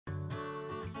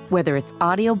Whether it's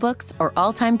audiobooks or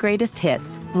all-time greatest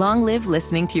hits, long live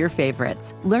listening to your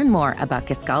favorites. Learn more about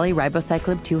Kisqali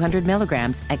Ribociclib 200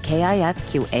 milligrams at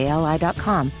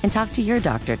KISQALI.com and talk to your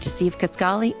doctor to see if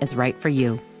Kisqali is right for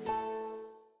you.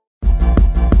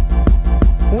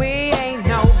 We ain't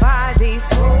nobody's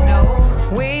fool. No.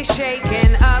 We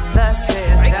shaking up the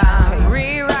system.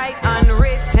 Rewrite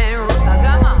unwritten rules.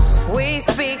 Come on. We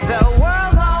speak, the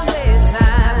world gon'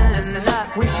 listen. Listen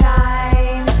up. We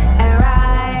shine and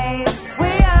rise. We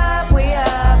up, we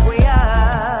up, we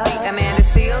up. The Amanda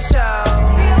Seales Show.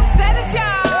 Seales said it,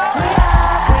 y'all. We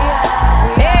up, we up,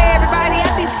 we up. Hey, everybody,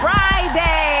 happy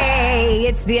Friday.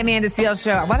 It's the Amanda Seales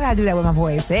Show. Why did I do that with my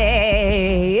voice?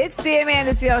 Hey, it's the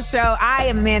Amanda Seales Show. I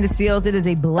am Amanda Seales. It is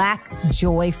a Black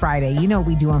Joy Friday. You know what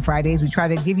we do on Fridays. We try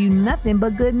to give you nothing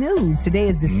but good news. Today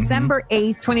is December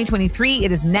 8th, 2023.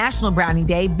 It is National Brownie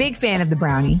Day. Big fan of the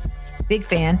brownie. Big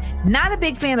fan. Not a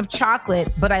big fan of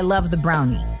chocolate, but I love the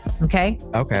brownie. Okay?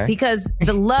 Okay. Because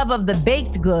the love of the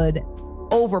baked good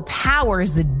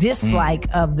overpowers the dislike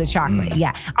of the chocolate.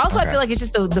 Yeah. Also, I feel like it's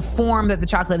just the form that the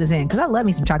chocolate is in, because I love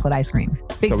me some chocolate ice cream.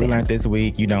 Big so fan. we learned this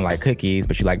week you don't like cookies,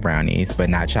 but you like brownies, but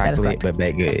not chocolate, but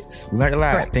baked goods. We learned a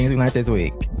lot. Correct. Things we learned this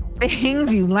week.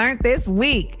 Things you learned this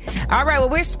week. All right, well,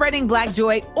 we're spreading Black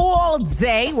joy all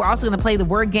day. We're also going to play the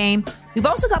word game. We've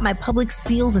also got my public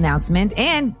seals announcement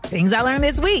and things I learned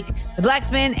this week, the Black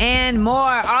spin, and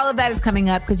more. All of that is coming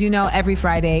up because, you know, every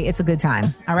Friday it's a good time.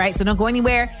 All right, so don't go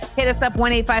anywhere. Hit us up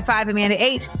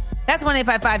 1-855-AMANDA-H. That's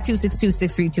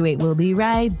 1-855-262-6328. We'll be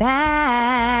right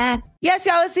back. Yes,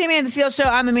 y'all, it's the Amanda Seales Show.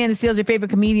 I'm Amanda Seales, your favorite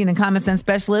comedian and common sense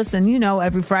specialist. And you know,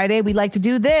 every Friday we like to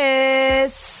do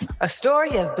this. A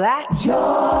story of Black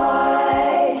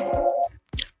joy.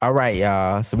 All right,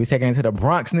 y'all. So we're taking it to the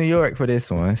Bronx, New York for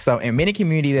this one. So in many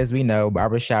communities, as we know,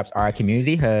 barbershops are a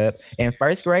community hub. And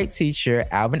first grade teacher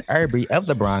Alvin Irby of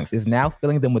the Bronx is now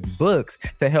filling them with books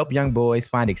to help young boys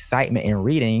find excitement in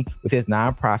reading with his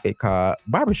nonprofit called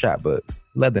Barbershop Books.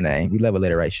 Love the name. We love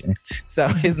alliteration. So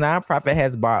his nonprofit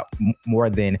has bought more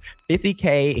than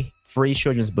 50K free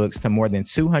children's books to more than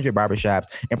 200 barbershops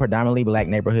in predominantly Black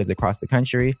neighborhoods across the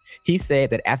country. He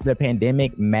said that after the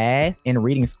pandemic, math and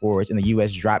reading scores in the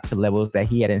U.S. dropped to levels that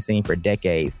he hadn't seen for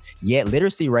decades. Yet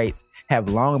literacy rates have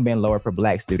long been lower for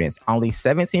Black students. Only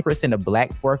 17% of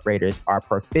Black fourth graders are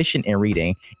proficient in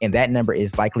reading, and that number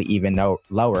is likely even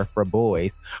lower for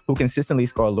boys who consistently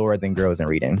score lower than girls in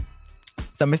reading.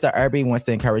 So Mr. Irby wants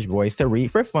to encourage boys to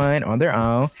read for fun on their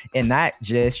own and not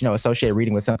just, associate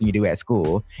reading with something you do at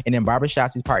school. And in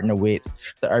barbershops, he's partnered with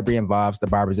the Irby involves the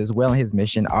barbers as well in his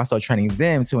mission, also training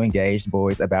them to engage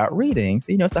boys about reading.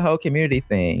 So, it's the whole community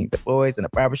thing. The boys in a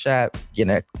barbershop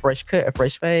getting a fresh cut, a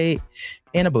fresh fade,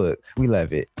 and a book. We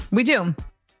love it. We do.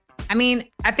 I mean,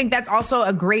 I think that's also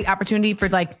a great opportunity for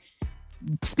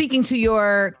speaking to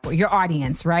your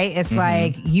audience, right? It's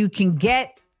like you can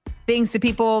get things to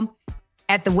people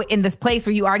in this place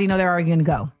where you already know they're already going to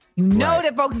go. You know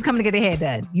that folks is coming to get their hair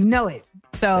done. You know it.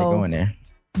 So they're going there.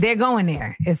 They're going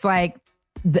there. It's like,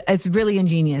 it's really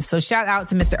ingenious. So shout out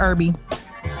to Mr. Irby.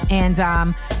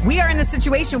 And we are in a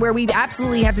situation where we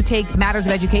absolutely have to take matters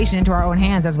of education into our own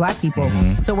hands as Black people.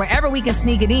 So wherever we can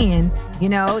sneak it in,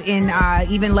 in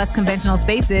even less conventional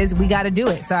spaces, we got to do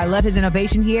it. So I love his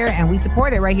innovation here, and we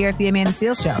support it right here at the Amanda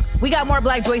Seales Show. We got more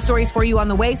Black joy stories for you on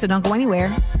the way, so don't go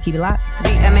anywhere. Keep it locked.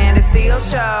 The Amanda Seales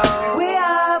Show. We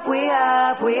up, we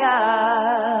up, we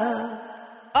up.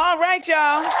 All right,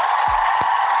 y'all.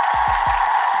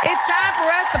 It's time for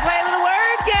us to play a little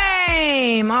word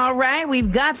game. All right.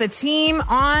 We've got the team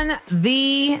on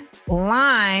the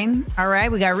line. All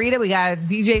right. We got Rita. We got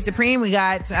DJ Supreme. We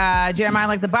got Jeremiah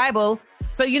Like the Bible.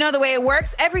 So you know the way it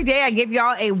works. Every day I give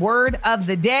y'all a word of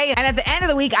the day. And at the end of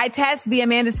the week, I test the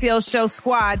Amanda Seales Show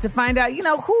squad to find out,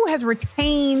 who has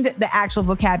retained the actual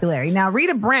vocabulary. Now,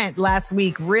 Rita Brent last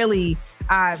week really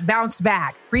bounced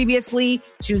back. Previously,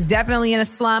 she was definitely in a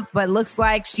slump, but looks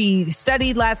like she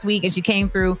studied last week and she came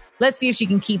through. Let's see if she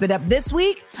can keep it up this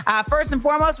week. First and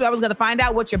foremost, we always got to find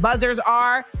out what your buzzers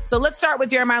are. So let's start with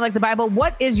Jeremiah Like the Bible.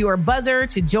 What is your buzzer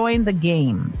to join the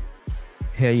game?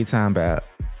 Hell you talking about?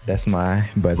 That's my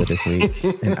buzzer this week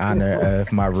in honor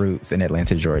of my roots in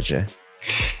Atlanta, Georgia.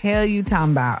 Hell you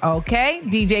talking about? Okay.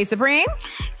 DJ Supreme?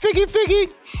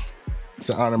 Figgy.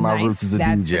 To honor my roots as a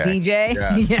That's DJ. DJ.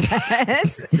 Yeah.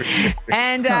 Yes.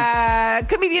 And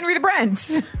comedian Rita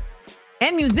Brent.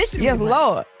 And musician. Yes, Rita Brent.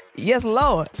 Lord. Yes,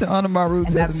 Lord. To honor my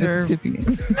roots as a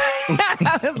Mississippian.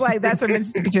 I was like, that's her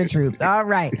Mississippi Church troops. All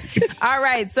right.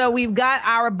 So we've got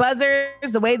our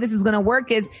buzzers. The way this is going to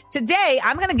work is today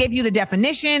I'm going to give you the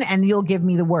definition and you'll give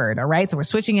me the word. All right. So we're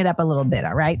switching it up a little bit.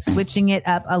 All right. Switching it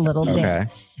up a little bit.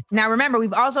 Now, remember,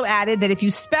 we've also added that if you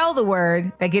spell the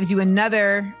word, that gives you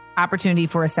another opportunity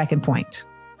for a second point.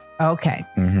 Okay.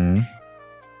 Mm-hmm.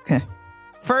 Okay.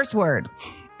 First word,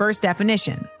 first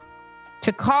definition.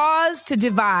 To cause to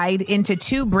divide into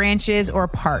two branches or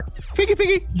parts.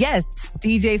 Figgy. Yes,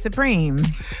 DJ Supreme.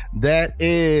 That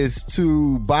is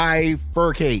to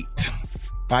bifurcate.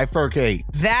 Bifurcate.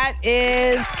 That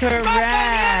is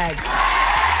correct.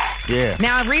 Yeah.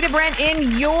 Now, Rita Brent,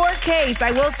 in your case, I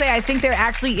will say I think there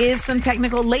actually is some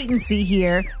technical latency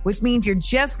here, which means you're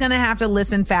just going to have to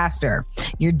listen faster.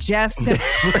 You're just going to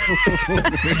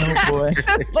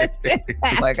listen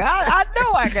faster. Like, I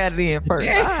know I got it in first.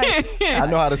 I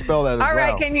know how to spell that as well. All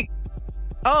right, can you?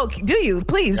 Oh, do you?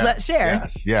 Please, let's share.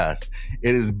 Yes.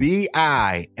 It is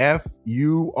BIFURCATE.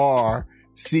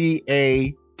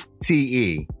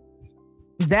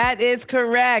 That is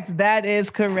correct. That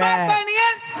is correct.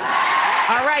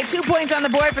 All right, 2 points on the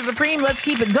board for Supreme. Let's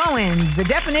keep it going. The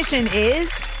definition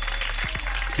is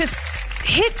to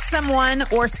hit someone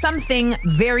or something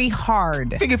very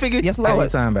hard. Figure. Yes, What are you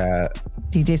Lord. talking about?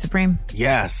 DJ Supreme.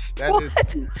 Yes. That What? is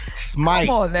smite.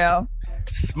 Come on now.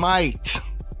 Smite.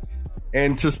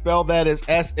 And to spell that is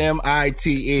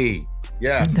SMITE.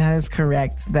 Yes. That is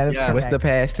correct. That is correct. What's the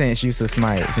past tense use of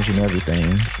smite since you know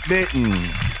everything? Smitten.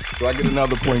 So I get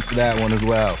another point for that one as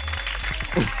well.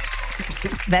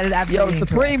 That is absolutely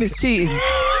Supreme is cheating.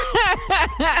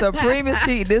 Supreme is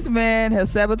cheating. This man has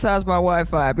sabotaged my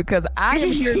Wi-Fi because I am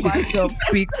hearing myself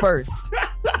speak first.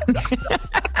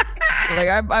 Like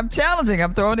I'm challenging.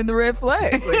 I'm throwing in the red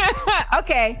flag.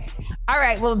 Okay. All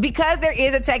right. Well, because there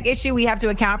is a tech issue, we have to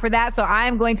account for that. So I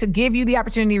am going to give you the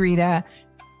opportunity, Rita,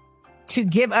 to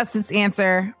give us this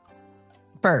answer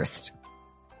first.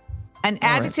 An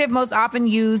adjective most often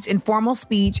used in formal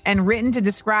speech and written to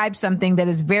describe something that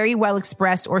is very well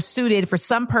expressed or suited for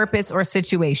some purpose or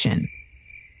situation.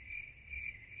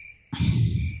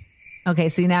 Okay,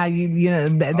 see now you know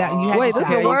that you have Wait, to this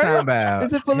shout. is a word? About?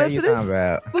 Is it What are you felicitous? talking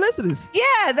about? Felicitous.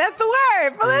 Yeah, that's the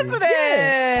word. Felicitous.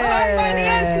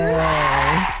 Yes.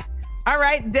 All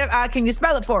right, can you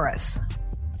spell it for us?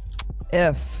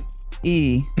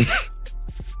 FELICITOUS.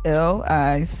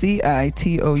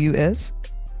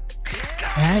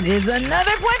 That is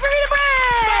another point for Rita Brent.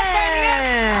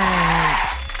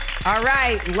 All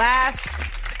right, last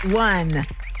one.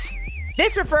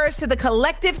 This refers to the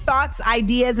collective thoughts,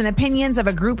 ideas, and opinions of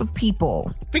a group of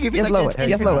people. Yes, Lord.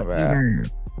 Yes, Lord.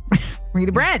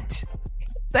 Rita Brent.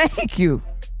 Thank you.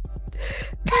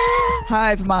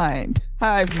 Hive mind.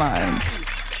 Hive mind.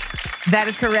 That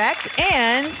is correct.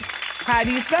 And how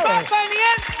do you spell it?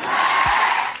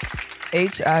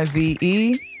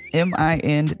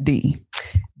 HIVEMIND.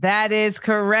 That is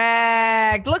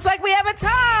correct. Looks like we have a tie.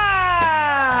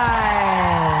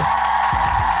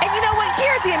 And you know what?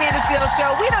 Here at the Amanda Seales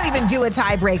Show, we don't even do a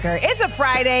tiebreaker. It's a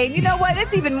Friday. And you know what?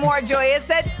 It's even more joyous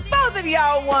that both of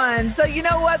y'all won. So you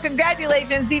know what?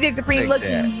 Congratulations. DJ Supreme looks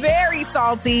very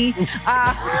salty.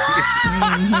 I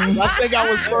think I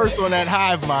was first on that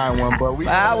hive mind one, but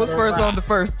I was first on the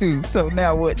first two. So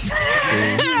now what?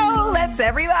 Let's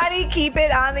everybody keep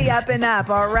it on the up and up,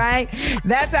 all right?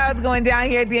 That's how it's going down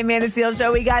here at the Amanda Seales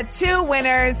Show. We got two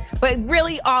winners, but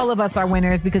really all of us are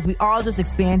winners because we all just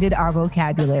expanded our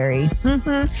vocabulary.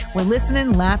 We're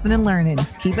listening, laughing, and learning.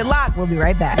 Keep it locked. We'll be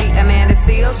right back. The Amanda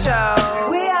Seales Show.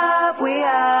 We up.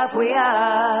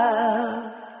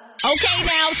 Okay,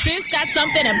 now, sis got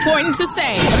something important to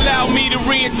say. Allow me to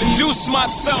reintroduce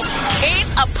myself.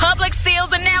 It's a public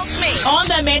sales announcement on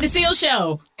the Amanda Seales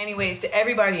Show. Anyways, to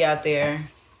everybody out there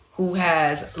who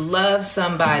has loved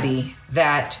somebody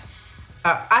that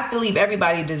I believe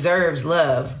everybody deserves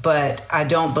love, but I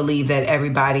don't believe that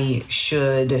everybody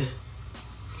should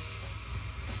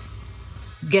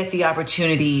get the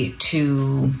opportunity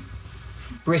to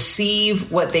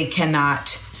receive what they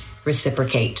cannot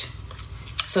reciprocate.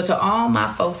 So to all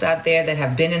my folks out there that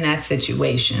have been in that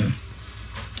situation,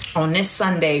 on this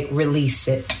Sunday, release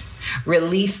it.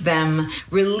 Release them.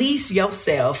 Release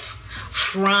yourself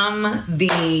from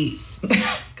the,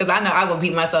 because I know I will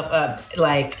beat myself up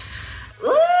like,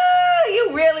 ooh,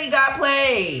 you really got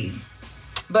played.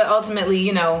 But ultimately,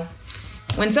 you know,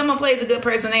 when someone plays a good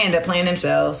person, they end up playing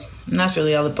themselves. And that's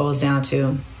really all it boils down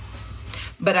to.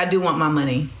 But I do want my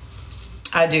money.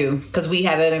 I do, because we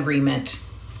had an agreement.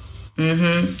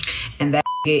 And that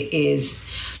is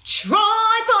trifling.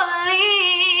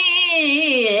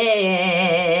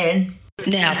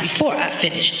 Now, before I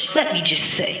finish, let me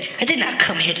just say, I did not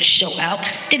come here to show out,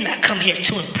 did not come here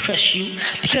to impress you,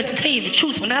 because to tell you the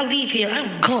truth, when I leave here,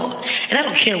 I'm gone, and I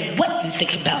don't care what you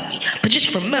think about me. But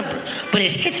just remember, when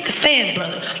it hits the fan,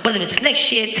 brother, whether it's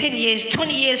next year, 10 years,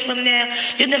 20 years from now,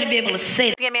 you'll never be able to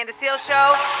say The Amanda Seales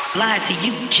Show. lie to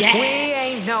you, Jack. We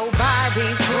ain't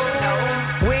nobody's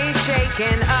fool. We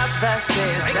shaking up the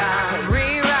system.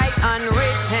 Rewrite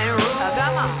unwritten rules.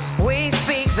 Come on. We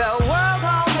speak, the world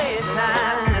gon'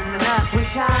 listen. Listen up. We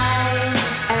shine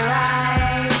and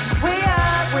rise. We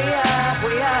up, we up,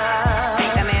 we up.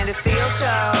 The Amanda Seales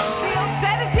Show. Seales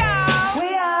said it, y'all.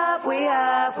 We up, we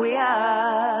up, we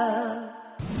up.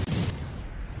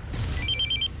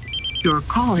 Your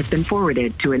call has been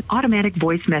forwarded to an automatic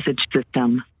voice message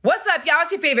system. What's up, y'all?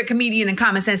 It's your favorite comedian and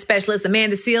common sense specialist,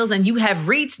 Amanda Seales, and you have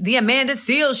reached the Amanda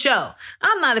Seales Show.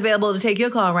 I'm not available to take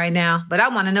your call right now, but I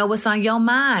want to know what's on your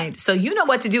mind. So you know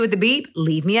what to do with the beep.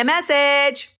 Leave me a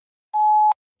message.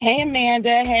 Hey,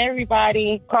 Amanda. Hey,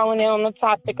 everybody. Calling in on the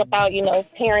topic about,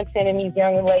 parenting and these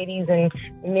young ladies and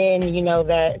men,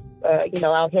 that,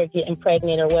 out here getting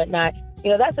pregnant or whatnot.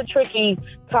 That's a tricky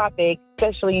topic,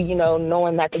 especially,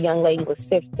 knowing that the young lady was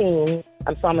 15.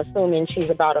 So I'm assuming she's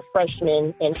about a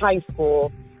freshman in high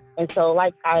school. And so,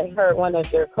 like I heard one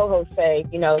of your co-hosts say,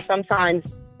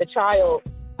 sometimes the child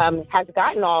has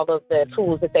gotten all of the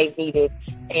tools that they've needed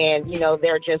and,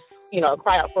 they're just,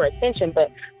 cry out for attention.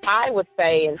 But I would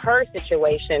say in her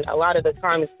situation, a lot of the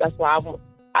times, that's why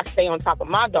I stay on top of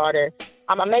my daughter.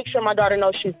 I make sure my daughter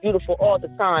knows she's beautiful all the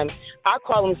time. I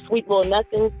call them sweet little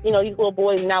nothings. These little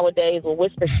boys nowadays will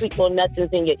whisper sweet little nothings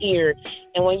in your ear.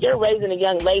 And when you're raising a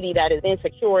young lady that is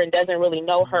insecure and doesn't really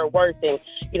know her worth and,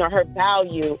 her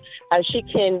value, she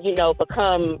can,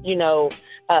 become,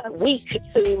 weak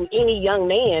to any young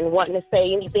man wanting to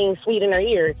say anything sweet in her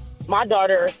ear. My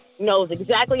daughter knows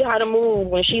exactly how to move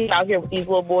when she's out here with these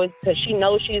little boys because she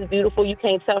knows she's beautiful. You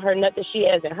can't tell her nothing she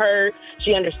hasn't heard.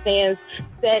 She understands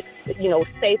sex,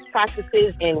 safe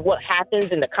practices and what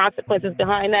happens and the consequences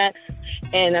behind that.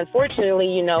 And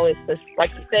unfortunately, it's just,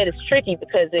 like you said, it's tricky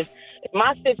because if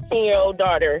my 15-year-old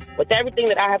daughter, with everything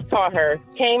that I have taught her,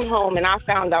 came home and I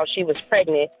found out she was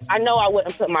pregnant, I know I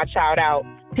wouldn't put my child out.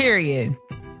 Period.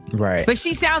 Right. But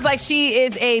she sounds like she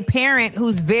is a parent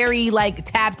who's very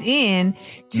tapped in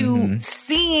to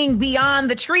seeing beyond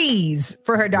the trees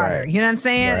for her daughter. Right. You know what I'm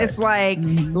saying? Right. It's like,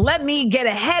 let me get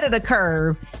ahead of the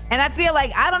curve. And I feel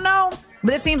like, I don't know,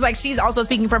 but it seems like she's also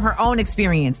speaking from her own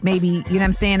experience. Maybe, you know what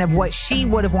I'm saying, of what she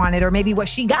would have wanted or maybe what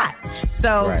she got.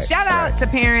 So shout out to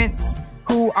parents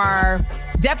who are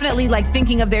definitely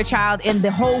thinking of their child in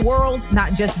the whole world,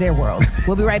 not just their world.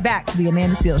 We'll be right back to the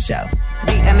Amanda Seales Show.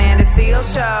 The Amanda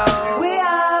Seales Show. We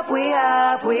up, we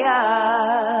up, we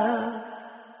up.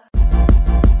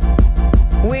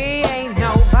 We ain't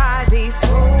nobody's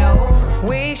fool. No.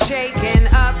 We shaking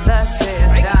up the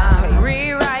system.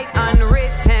 Rewrite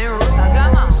unwritten rules.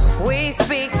 Come on. We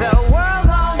speak, the world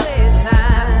gon'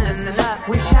 listen. Listen up.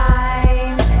 We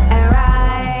shine and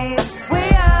rise. We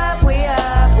up, we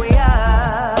up, we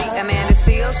up. The Amanda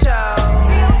Seales Show.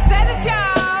 Seales said it,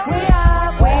 y'all. We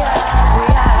up, we up, we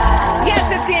up. Yes,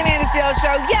 it's the Amanda Seales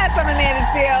Show. Yes, I'm Amanda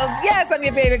Seales. Yes, I'm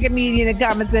your favorite comedian and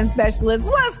common sense specialist.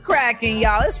 What's cracking,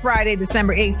 y'all? It's Friday,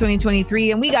 December 8th,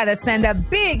 2023, and we got to send a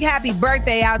big happy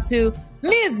birthday out to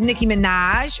Ms. Nicki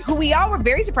Minaj, who we all were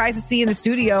very surprised to see in the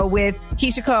studio with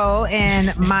Keisha Cole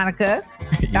and Monica.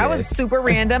 That was super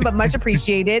random, but much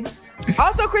appreciated.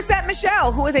 Also, Chrisette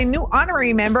Michelle, who is a new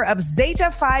honorary member of Zeta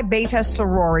Phi Beta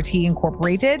Sorority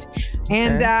Incorporated.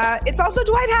 And it's also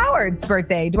Dwight Howard's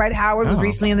birthday. Dwight Howard was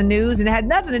recently in the news and it had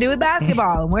nothing to do with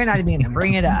basketball. And we're not even going to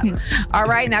bring it up. All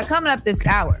right, now coming up this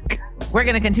hour, we're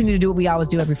going to continue to do what we always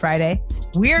do every Friday.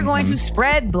 We're going to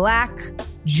spread Black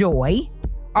joy.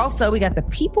 Also, we got the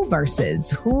People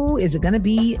Versus. Who is it going to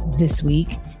be this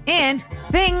week? And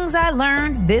things I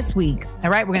learned this week. All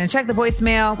right, we're going to check the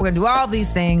voicemail. We're going to do all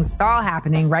these things. It's all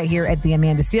happening right here at the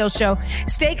Amanda Seales Show.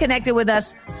 Stay connected with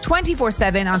us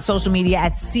 24/7 on social media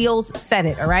at Seales Said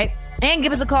It. All right. And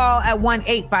give us a call at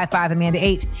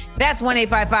 1-855-AMANDA-8. That's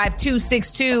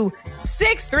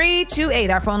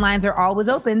 1-855-262-6328. Our phone lines are always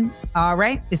open. All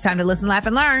right. It's time to listen, laugh,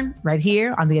 and learn right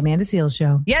here on The Amanda Seales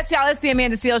Show. Yes, y'all. It's The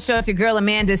Amanda Seales Show. It's your girl,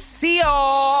 Amanda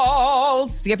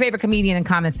Seales. Your favorite comedian and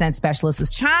common sense specialist is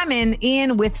chiming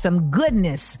in with some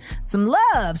goodness, some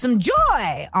love, some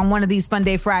joy on one of these Fun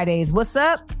Day Fridays. What's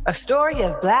up? A story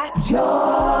of Black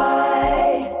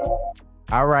joy.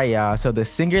 All right, y'all. So the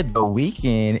singer The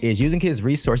Weeknd is using his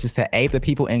resources to aid the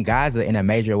people in Gaza in a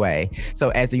major way. So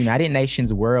as the United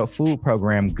Nations World Food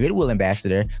Program Goodwill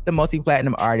Ambassador, the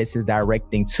multi-platinum artist is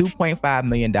directing $2.5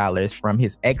 million from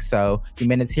his EXO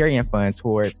humanitarian fund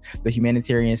towards the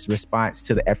humanitarian response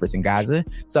to the efforts in Gaza.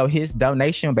 So his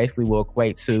donation basically will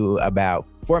equate to about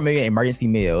 4 million emergency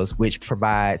meals, which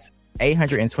provides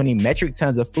 820 metric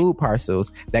tons of food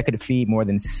parcels that could feed more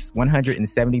than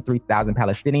 173,000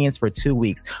 Palestinians for 2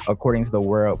 weeks, according to the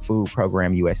World Food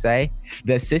Program USA.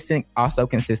 The assistance also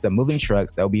consists of moving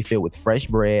trucks that will be filled with fresh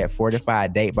bread,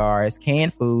 fortified date bars,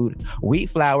 canned food, wheat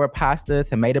flour, pasta,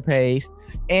 tomato paste,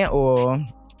 and oil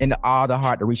into all the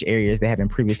hard-to-reach areas that have been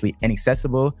previously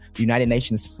inaccessible. The United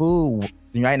Nations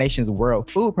World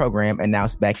Food Program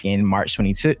announced back in March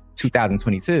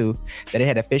 2022 that it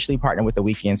had officially partnered with The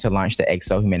Weeknd to launch the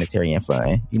EXO Humanitarian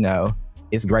Fund. You know,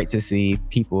 it's great to see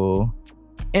people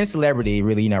and celebrity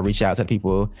really, reach out to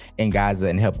people in Gaza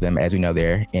and help them, as we know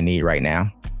they're in need right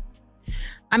now.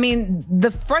 I mean,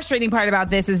 the frustrating part about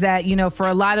this is that, for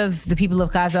a lot of the people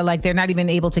of Gaza, like, they're not even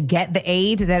able to get the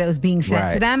aid that it was being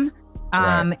sent to them.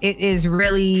 It is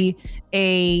really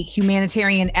a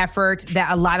humanitarian effort that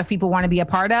a lot of people want to be a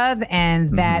part of,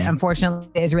 and that unfortunately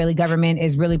the Israeli government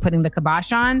is really putting the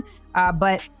kibosh on.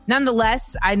 But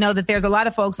nonetheless, I know that there's a lot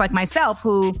of folks like myself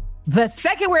who, the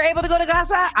second we're able to go to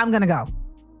Gaza, I'm going to go.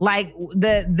 Like,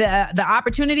 the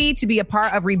opportunity to be a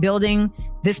part of rebuilding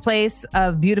this place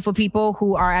of beautiful people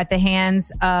who are at the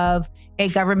hands of a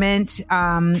government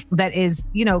that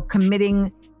is,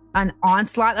 committing an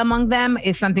onslaught among them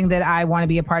is something that I want to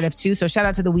be a part of too. So shout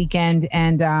out to The Weeknd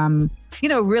and,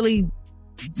 really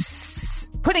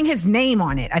putting his name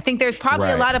on it. I think there's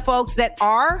probably a lot of folks that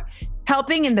are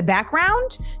helping in the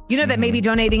background, that may be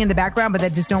donating in the background, but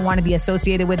that just don't want to be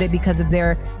associated with it because of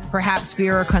their perhaps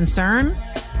fear or concern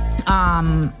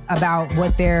about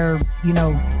what their,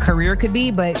 career could be.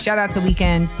 But shout out to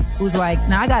Weeknd, who's like,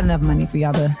 I got enough money for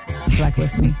y'all to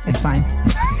blacklist me. It's fine.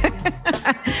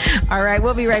 All right,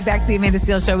 we'll be right back to the Amanda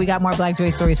Seales Show. We got more Black Joy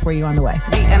stories for you on the way.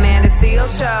 The Amanda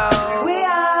Seales Show. We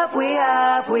up, we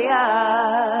up, we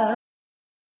up.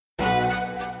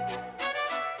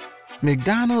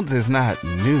 McDonald's is not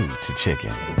new to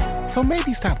chicken. So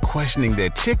maybe stop questioning their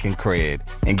chicken cred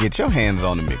and get your hands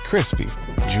on the McCrispy.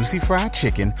 Juicy fried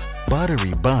chicken,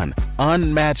 buttery bun,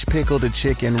 unmatched pickle to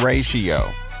chicken ratio.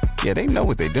 Yeah, they know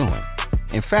what they're doing.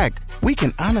 In fact, we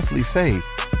can honestly say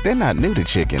they're not new to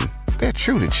chicken. They're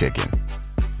true to chicken.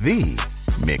 The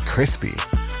McCrispy.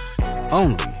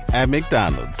 Only at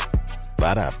McDonald's.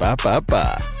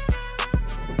 Ba-da-ba-ba-ba.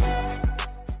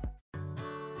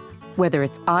 Whether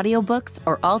it's audiobooks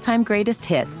or all-time greatest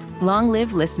hits, long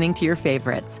live listening to your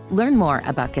favorites. Learn more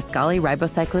about Kisqali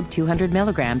Ribociclib 200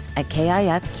 milligrams at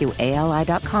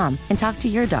KISQALI.com and talk to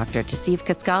your doctor to see if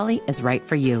Kisqali is right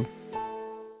for you.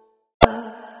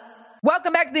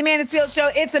 Welcome back to the Amanda Seales Show.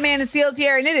 It's Amanda Seales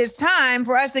here, and it is time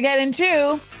for us to get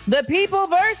into the People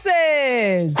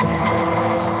Versus.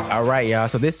 All right, y'all.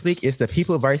 So this week is the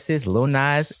People Versus Lil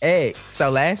Nas X. So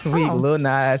last week, Lil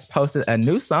Nas posted a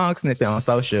new song snippet on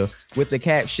social with the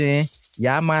caption,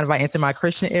 "Y'all mind if I enter my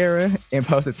Christian era?" and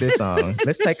posted this song.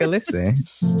 Let's take a listen.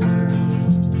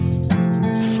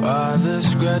 Father,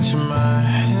 scratch my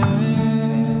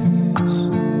head.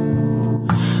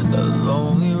 The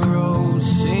lonely road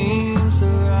seems to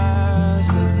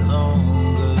last the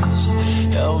longest.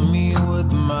 Help me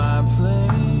with my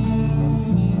plans.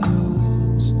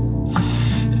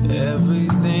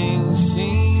 Everything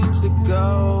seems to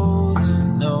go to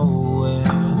nowhere.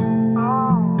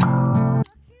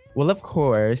 Well, of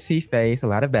course, he faced a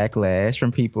lot of backlash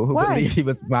from people who believed he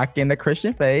was mocking the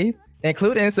Christian faith,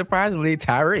 including, surprisingly,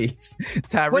 Tyrese.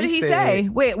 What did he say?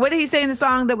 Wait, what did he say in the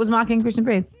song that was mocking Christian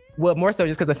faith? Well, more so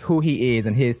just because of who he is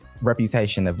and his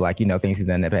reputation of, like, things he's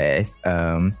done in the past.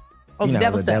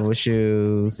 The devil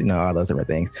shoes, all those different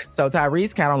things. So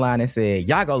Tyrese came online and said,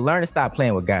 y'all go learn to stop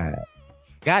playing with God.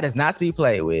 God is not to be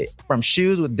played with. From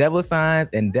shoes with devil signs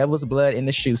and devil's blood in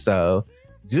the shoe sole.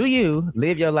 Do you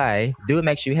live your life? Do what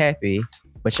makes you happy?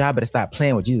 But y'all better stop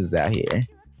playing with Jesus out here.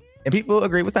 And people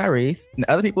agree with Tyrese, and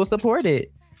other people supported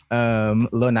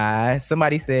Lil Nas.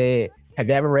 Somebody said, have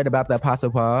you ever read about the Apostle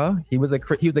Paul? He was the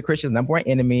Christian's number one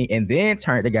enemy and then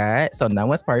turned to God. So no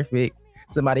one's perfect.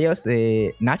 Somebody else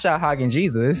said, not y'all hogging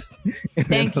Jesus.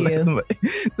 Thank you.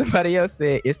 Somebody else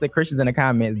said, it's the Christians in the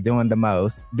comments doing the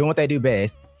most, doing what they do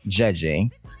best, judging.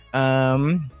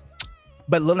 But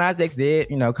Lil Nas X did,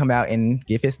 come out and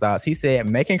give his thoughts. He said,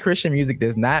 making Christian music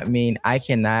does not mean I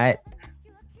cannot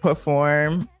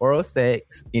perform oral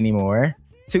sex anymore.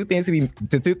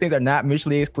 The two things are not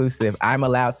mutually exclusive. I'm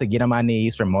allowed to get on my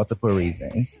knees for multiple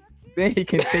reasons. Then he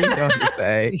continued on to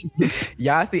say,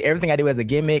 y'all see everything I do as a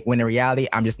gimmick when in reality,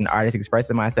 I'm just an artist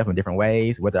expressing myself in different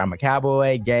ways. Whether I'm a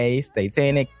cowboy, gay,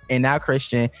 satanic, and now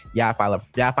Christian, y'all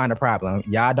find a problem.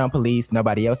 Y'all don't police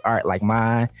nobody else's art like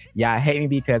mine. Y'all hate me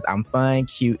because I'm fun,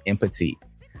 cute, and petite.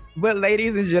 But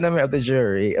ladies and gentlemen of the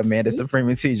jury, Amanda Supreme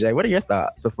and TJ, what are your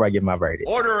thoughts before I give my verdict?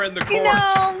 Order in the court. You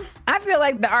know, I feel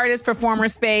like the artist performer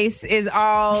space is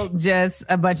all just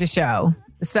a bunch of show.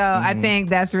 So I think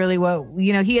that's really what,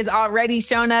 he has already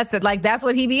shown us that like, that's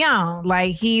what he be on.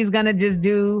 Like he's going to just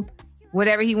do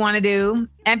whatever he want to do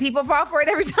and people fall for it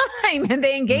every time and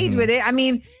they engage with it. I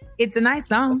mean, it's a nice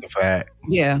song. That's a fact.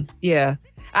 Yeah.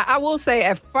 I will say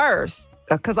at first,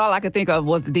 because all I could think of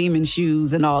was the demon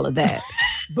shoes and all of that.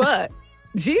 But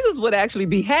Jesus would actually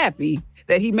be happy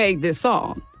that he made this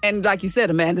song. And like you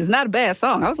said, Amanda, it's not a bad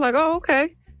song. I was like, oh,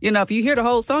 okay. If you hear the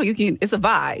whole song, it's a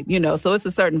vibe, so it's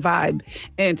a certain vibe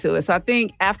into it. So I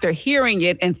think after hearing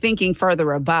it and thinking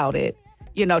further about it,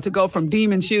 to go from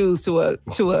demon shoes to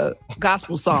a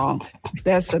gospel song,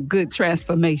 that's a good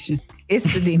transformation.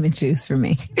 It's the demon shoes for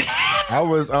me. I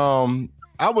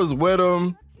was with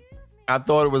him. I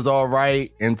thought it was all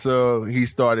right until he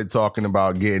started talking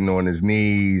about getting on his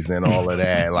knees and all of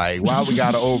that. Like, why we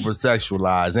gotta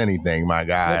over-sexualize anything, my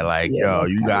guy? Like, yo,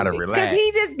 you gotta relax. Because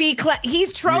he just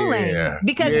he's trolling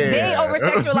because they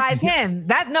over-sexualize him.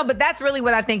 But that's really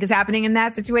what I think is happening in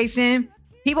that situation.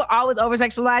 People always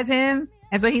over-sexualize him.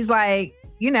 And so he's like,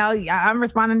 I'm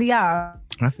responding to y'all.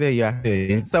 I feel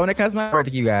you. So when it comes to my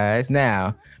verdict, you guys,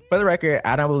 now, for the record,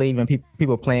 I don't believe in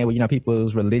people playing with,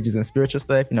 people's religions and spiritual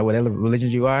stuff, whatever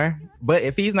religions you are. But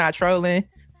if he's not trolling,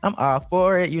 I'm all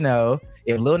for it.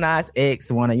 If Lil Nas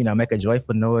X want to, make a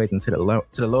joyful noise into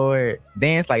the Lord,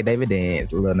 dance like David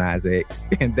dance, Lil Nas X.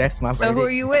 And that's my verdict. So who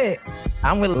are you with?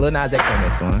 I'm with Lil Nas X on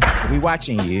this one. We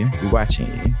watching you.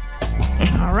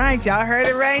 All right, y'all heard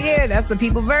it right here. That's the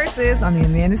People Versus on the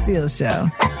Amanda Seales Show.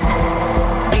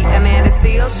 The Amanda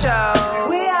Seales Show.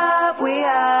 We up.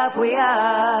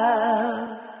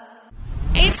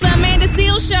 It's the Amanda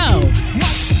Seales Show.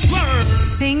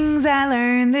 Things I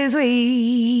learned this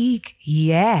week.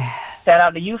 Yeah. Shout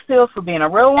out to you, Seales, for being a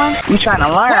real one. We trying to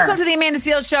learn. Welcome to the Amanda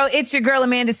Seales Show. It's your girl,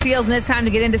 Amanda Seales, and it's time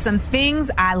to get into some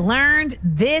things I learned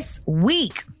this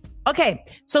week. Okay,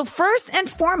 so first and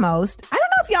foremost, I don't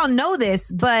know if y'all know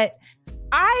this, but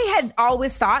I had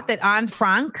always thought that Anne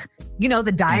Frank,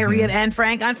 the diary of Anne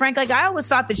Frank, like I always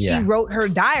thought that she wrote her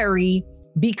diary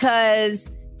because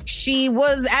she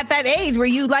was at that age where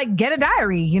you like get a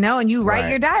diary, and you write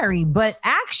your diary. But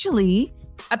actually,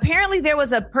 apparently there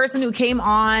was a person who came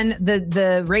on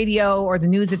the radio or the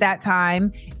news at that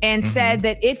time and said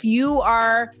that if you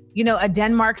are, a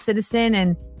Denmark citizen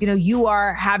and, you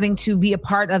are having to be a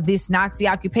part of this Nazi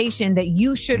occupation, that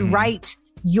you should write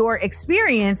your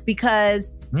experience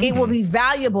because it will be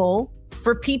valuable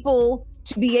for people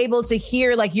to be able to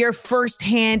hear like your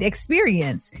firsthand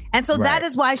experience. And so that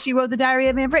is why she wrote the Diary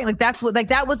of Anne Frank. Like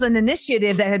that was an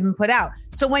initiative that had been put out.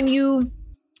 So when you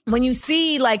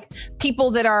see like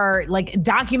people that are like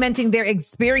documenting their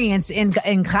experience in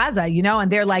Gaza,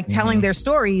 and they're like telling their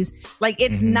stories, like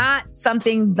it's not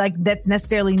something like that's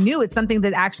necessarily new. It's something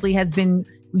that actually has been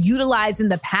utilized in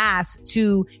the past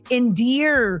to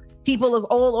endear people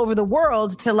all over the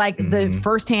world to like the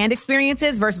firsthand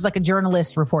experiences versus like a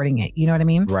journalist reporting it. You know what I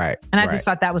mean? Right. And I just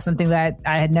thought that was something that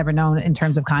I had never known in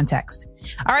terms of context.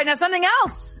 All right. Now, something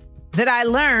else that I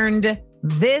learned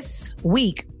this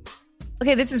week.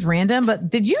 Okay, this is random,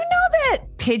 but did you know that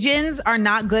pigeons are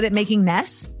not good at making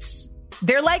nests?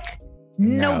 They're like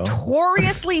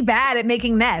notoriously bad at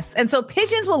making nests. And so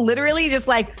pigeons will literally just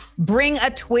like bring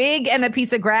a twig and a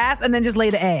piece of grass and then just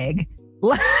lay the egg.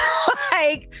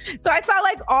 So I saw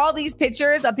like all these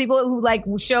pictures of people who like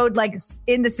showed like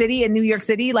in the city in New York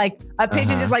City, like a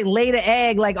pigeon just like laid an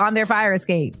egg like on their fire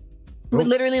escape with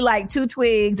literally like 2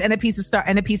 twigs and a piece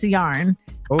of yarn.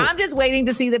 I'm just waiting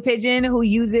to see the pigeon who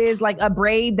uses like a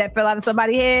braid that fell out of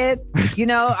somebody's head,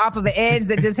 off of an edge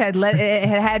that just had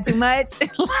too much.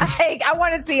 Like, I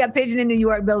want to see a pigeon in New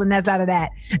York building nests out of that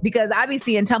because I be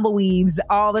seeing tumbleweaves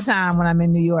all the time when I'm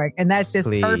in New York. And that's just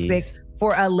perfect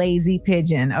for a lazy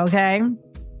pigeon. Okay.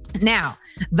 Now,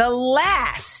 the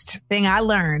last thing I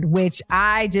learned, which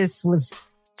I just was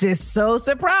just so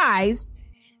surprised,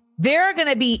 there are going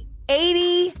to be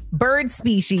nearly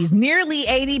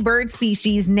 80 bird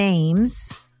species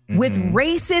names with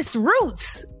racist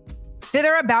roots that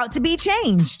are about to be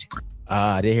changed.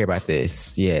 I did hear about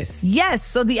this. Yes. Yes.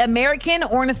 So the American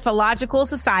Ornithological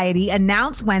Society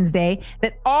announced Wednesday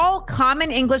that all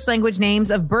common English language names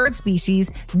of bird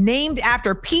species named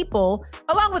after people,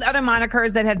 along with other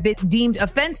monikers that have been deemed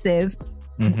offensive,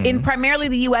 in primarily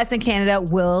the US and Canada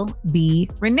will be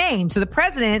renamed. So the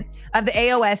president of the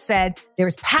AOS said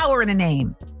there's power in a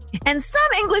name. And some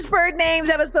English bird names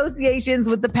have associations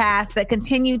with the past that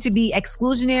continue to be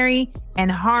exclusionary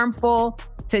and harmful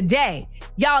today.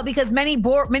 Y'all, because many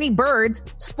birds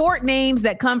sport names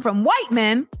that come from white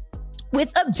men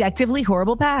with objectively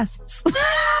horrible pasts.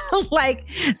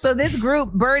 So this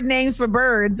group, Bird Names for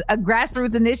Birds, a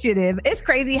grassroots initiative, it's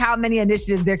crazy how many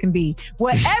initiatives there can be.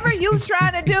 Whatever you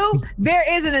trying to do, there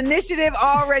is an initiative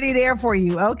already there for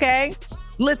you, okay?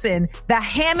 Listen, the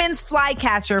Hammond's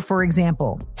flycatcher, for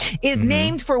example, is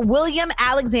named for William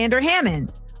Alexander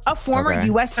Hammond, a former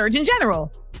U.S. Surgeon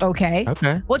General. Okay.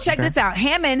 Well, check this out.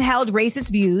 Hammond held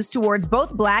racist views towards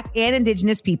both Black and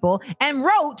Indigenous people and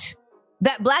wrote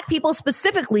that Black people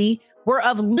specifically were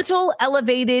of little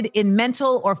elevated in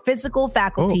mental or physical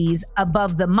faculties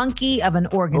above the monkey of an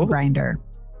organ grinder.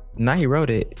 Now he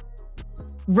wrote it.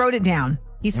 Wrote it down.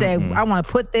 He said, I want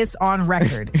to put this on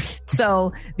record.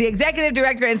 So the executive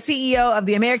director and CEO of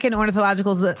the American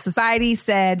Ornithological Society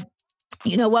said,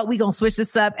 you know what? We're going to switch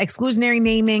this up. Exclusionary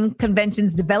naming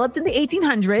conventions developed in the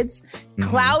 1800s,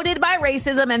 clouded by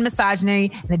racism and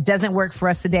misogyny, and it doesn't work for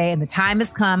us today. And the time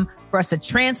has come for us to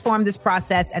transform this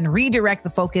process and redirect the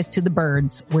focus to the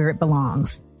birds where it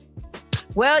belongs.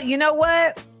 Well, you know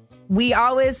what? We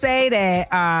always say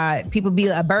that people be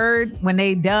a bird when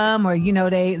they dumb or,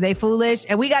 they foolish.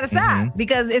 And we got to stop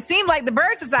because it seemed like the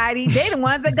Bird Society, they the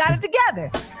ones that got it together.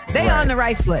 They on the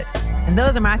right foot. And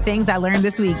those are my things I learned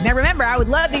this week. Now, remember, I would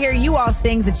love to hear you all's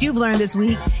things that you've learned this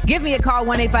week. Give me a call,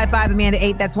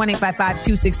 1-855-AMANDA-8. That's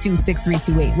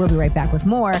 1-855-262-6328. We'll be right back with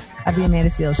more of The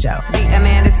Amanda Seales Show. The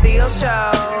Amanda Seales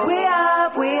Show. We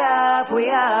up, we up, we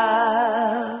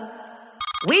up.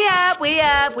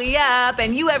 We up,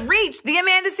 and you have reached the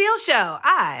Amanda Seales Show.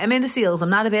 I, Amanda Seales, I'm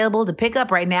not available to pick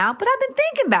up right now, but I've been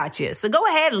thinking about you. So go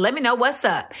ahead and let me know what's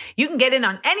up. You can get in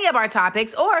on any of our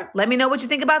topics or let me know what you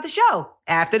think about the show.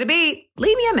 After the beat,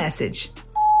 leave me a message.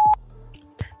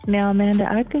 Now,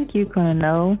 Amanda, I think you're going to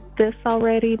know this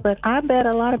already, but I bet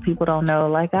a lot of people don't know,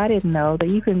 like I didn't know, that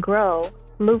you can grow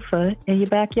loofah in your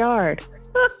backyard.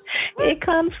 It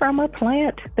comes from a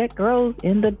plant that grows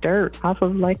in the dirt off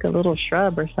of like a little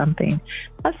shrub or something.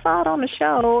 I saw it on the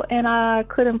show and I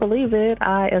couldn't believe it.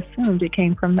 I assumed it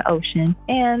came from the ocean.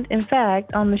 And in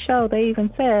fact, on the show, they even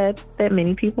said that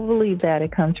many people believe that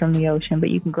it comes from the ocean. But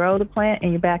you can grow the plant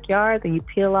in your backyard, then you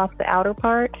peel off the outer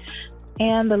part.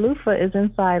 And the loofah is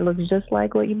inside, looks just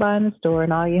like what you buy in the store.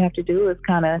 And all you have to do is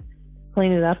kind of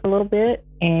clean it up a little bit.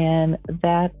 And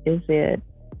that is it.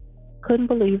 Couldn't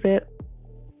believe it.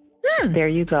 There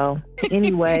you go.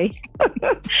 Anyway,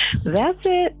 that's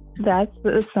it. That's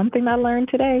something I learned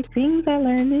today. Things I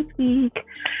learned this week.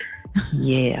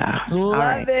 Yeah.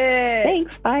 Love it.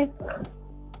 Thanks. Bye.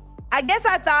 I guess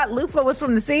I thought loofah was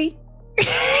from the sea.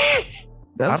 I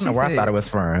don't know where I thought it was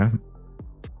from.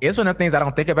 It's one of the things I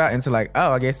don't think about until like,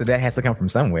 I guess that has to come from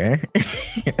somewhere.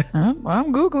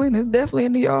 I'm Googling. It's definitely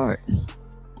in the yard.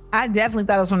 I definitely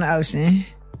thought it was from the ocean.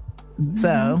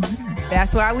 So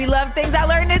that's why we love things I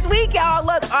learned this week, y'all.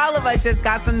 Look, all of us just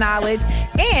got some knowledge,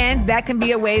 and that can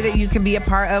be a way that you can be a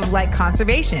part of like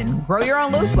conservation. Grow your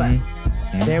own loofah.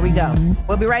 There we go.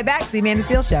 We'll be right back. The Amanda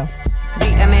Seales Show.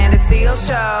 The Amanda Seales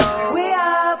Show. We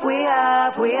up, we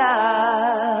up, we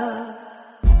up.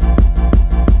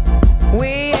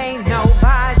 We ain't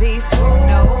nobody's fool.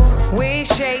 No. We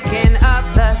shaking up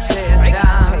the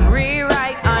system.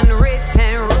 Rewrite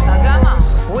unwritten rules. Come on.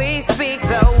 We speak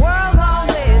the word.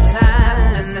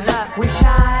 We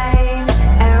shine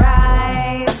and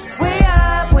rise. We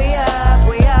up, we up,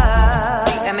 we up.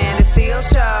 The Amanda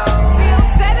Seales Show.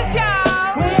 Seales said it,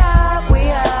 y'all. We up, we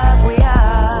up, we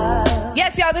up.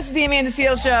 Yes, y'all, this is the Amanda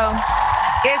Seales Show.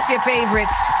 It's your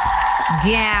favorite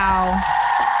gal,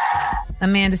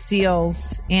 Amanda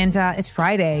Seales. And it's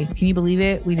Friday. Can you believe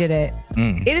it? We did it.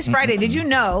 It is Friday. Did you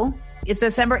know it's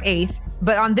December 8th?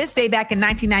 But on this day back in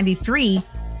 1993,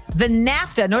 the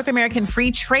NAFTA, North American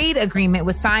Free Trade Agreement,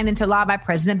 was signed into law by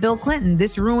President Bill Clinton.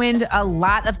 This ruined a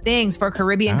lot of things for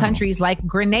Caribbean countries like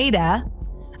Grenada.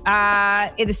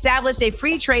 It established a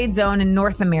free trade zone in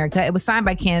North America. It was signed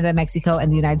by Canada, Mexico,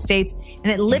 and the United States,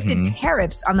 and it lifted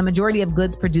tariffs on the majority of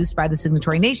goods produced by the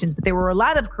signatory nations. But there were a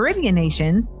lot of Caribbean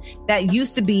nations that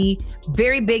used to be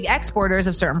very big exporters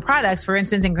of certain products. For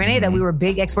instance, in Grenada, we were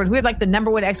big exporters. We were like the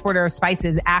number one exporter of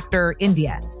spices after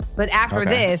India. But after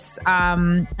this,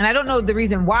 and I don't know the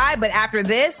reason why, but after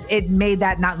this, it made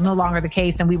that no longer the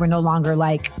case, and we were no longer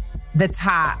like the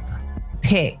top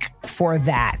pick for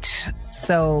that.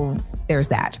 So there's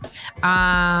that.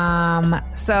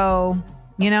 So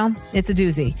it's a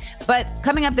doozy. But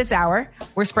coming up this hour,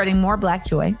 we're spreading more Black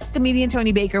joy. Comedian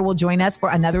Tony Baker will join us for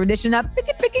another edition of Pick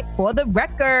It for the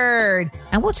Record.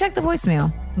 And we'll check the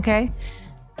voicemail, okay?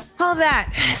 All of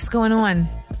that is going on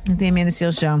at the Amanda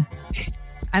Seales Show.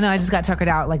 I know I just got tuckered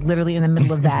out, like literally in the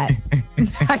middle of that.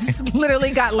 I just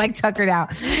literally got like tuckered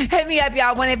out. Hit me up,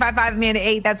 y'all.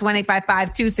 1-855-AMANDA-8. That's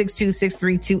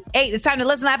 1-855-262-6328. It's time to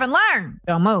listen, laugh, and learn.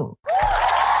 Don't move.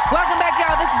 Welcome back,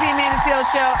 y'all. This is the Amanda Seales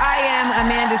Show. I am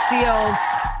Amanda Seales,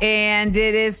 and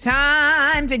it is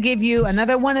time to give you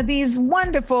another one of these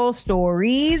wonderful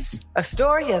stories. A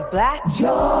story of Black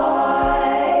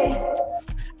joy.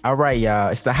 All right, y'all.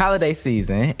 It's the holiday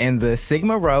season, and the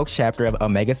Sigma Rho chapter of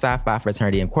Omega Psi Phi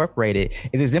Fraternity Incorporated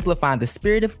is exemplifying the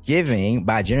spirit of giving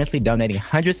by generously donating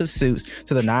hundreds of suits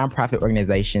to the nonprofit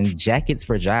organization Jackets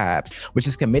for Jobs, which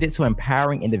is committed to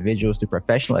empowering individuals through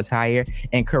professional attire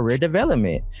and career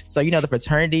development. So, the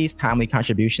fraternity's timely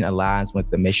contribution aligns with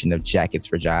the mission of Jackets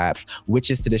for Jobs, which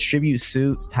is to distribute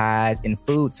suits, ties, and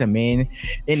food to men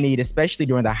in need, especially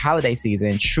during the holiday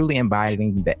season, truly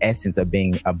embodying the essence of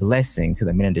being a blessing to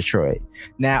the men in Detroit.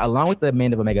 Now, along with the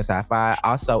men of Omega Psi Phi,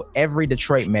 also every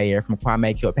Detroit mayor from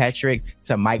Kwame Kilpatrick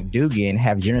to Mike Dugan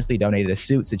have generously donated a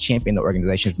suit to champion the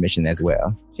organization's mission as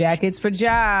well. Jackets for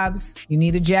Jobs. You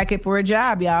need a jacket for a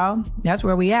job, y'all. That's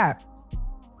where we at.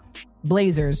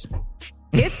 Blazers.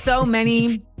 It's so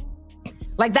many.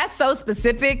 Like, that's so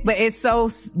specific, but it's so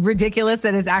ridiculous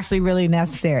that it's actually really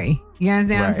necessary. You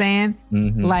understand what I'm saying?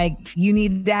 Mm-hmm. Like, you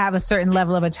need to have a certain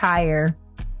level of attire.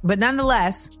 But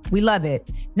nonetheless, we love it.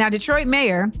 Now, Detroit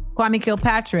Mayor Kwame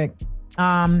Kilpatrick,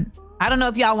 I don't know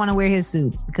if y'all want to wear his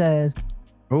suits because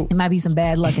it might be some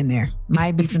bad luck in there.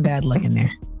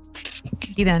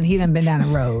 He done been down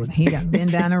the road.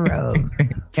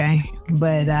 Okay.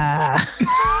 But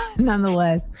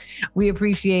nonetheless, we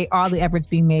appreciate all the efforts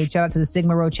being made. Shout out to the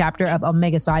Sigma Rho chapter of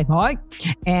Omega Psi Phi.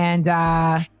 And,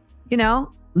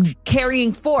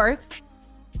 carrying forth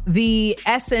the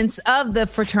essence of the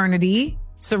fraternity,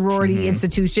 sorority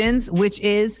institutions, which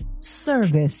is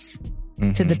service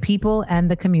to the people and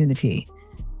the community.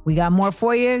 We got more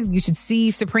for you. You should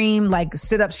see Supreme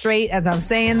sit up straight as I'm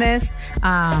saying this.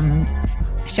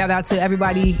 Shout out to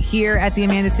everybody here at the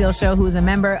Amanda Seales Show who is a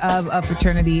member of a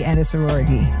fraternity and a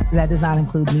sorority. That does not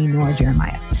include me nor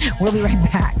Jeremiah. We'll be right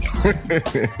back.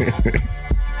 The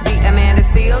Amanda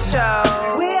Seales Show.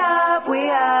 We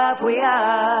up.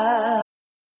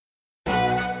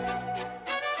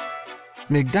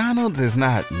 McDonald's is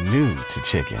not new to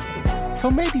chicken. So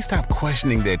maybe stop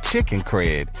questioning their chicken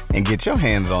cred and get your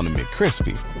hands on the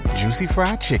McCrispy. Juicy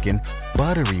fried chicken,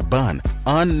 buttery bun,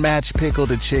 unmatched pickle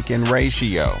to chicken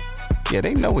ratio. Yeah,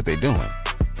 they know what they're doing.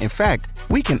 In fact,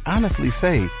 we can honestly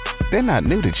say they're not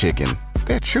new to chicken.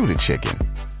 They're true to chicken.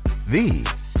 The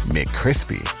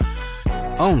McCrispy.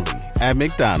 Only at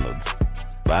McDonald's.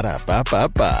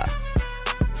 Ba-da-ba-ba-ba.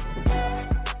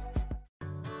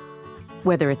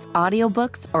 Whether it's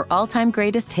audiobooks or all-time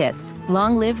greatest hits,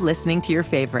 long live listening to your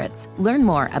favorites. Learn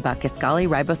more about Kisqali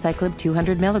Ribociclib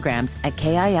 200 milligrams at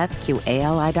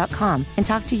KISQALI.com and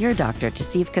talk to your doctor to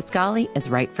see if Kisqali is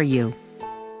right for you.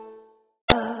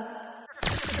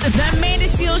 The Amanda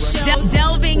Seales Show,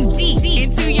 delving deep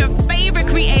into your favorite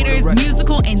creators'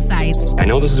 musical insights. I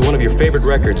know this is one of your favorite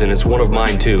records, and it's one of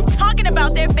mine too. Talking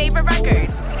about their favorite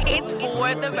records. It's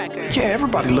For the Record. Yeah,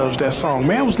 everybody loves that song,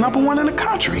 man. It was #1 in the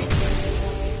country.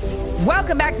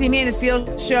 Welcome back to the Amanda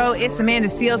Seales Show. It's Amanda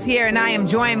Seales here, and I am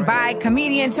joined by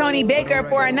comedian Tony Baker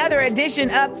for another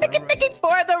edition of Pick It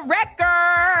for the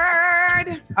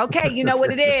Record. Okay, you know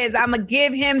what it is. I'm going to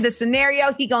give him the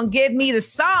scenario. He going to give me the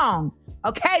song.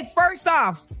 Okay, first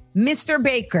off, Mr.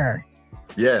 Baker.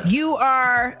 Yes. You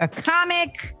are a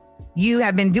comic. You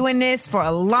have been doing this for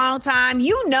a long time.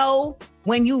 You know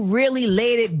when you really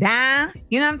laid it down.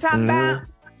 You know what I'm talking about?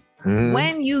 Mm-hmm.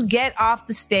 When you get off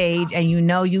the stage and you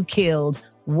know you killed,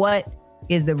 what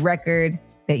is the record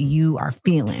that you are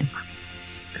feeling?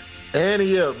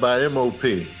 Annie Up by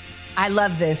M.O.P. I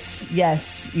love this.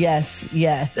 Yes.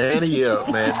 Annie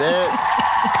Up, man.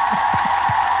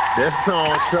 That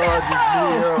song charges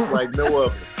me up like no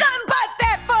other. Gun butt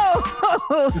that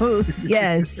fool.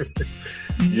 Yes.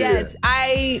 Yes.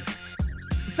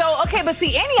 So, okay, but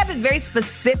see, Annie Up is very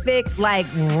specific, like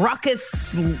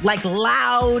ruckus, like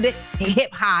loud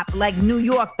hip hop, like New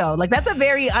York, though. Like, that's a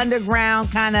very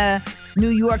underground kind of New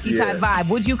York-y type vibe.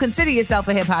 Would you consider yourself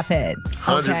a hip hop head?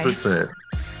 100%.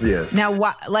 Yes. Now,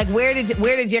 where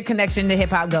did your connection to hip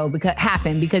hop go?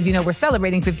 Because, you know, we're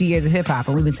celebrating 50 years of hip hop,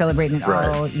 and we've been celebrating it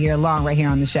all year long right here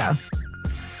on the show.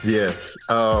 Yes.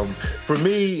 For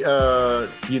me,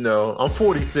 you know, I'm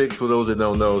 46 for those that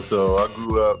don't know. So I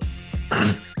grew up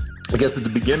I guess at the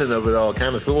beginning of it all,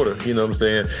 kind of, sort of, you know what I'm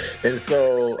saying? And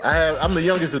so I'm the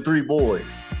youngest of 3 boys.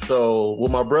 So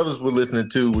what my brothers were listening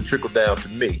to would trickle down to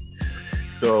me.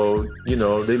 So, you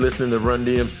know, they listening to Run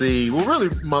DMC. Well, really,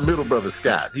 my middle brother,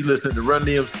 Scott, he listened to Run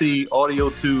DMC, Audio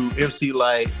 2, MC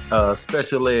Light,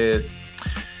 Special Ed,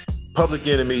 Public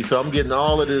Enemy. So I'm getting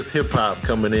all of this hip hop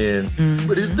coming in. Mm-hmm.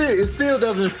 But it still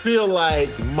doesn't feel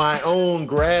like my own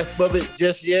grasp of it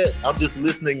just yet. I'm just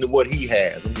listening to what he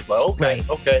has. I'm just like,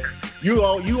 okay. You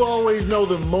always know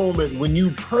the moment when you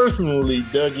personally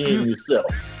dug in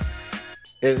yourself.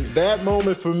 And that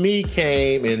moment for me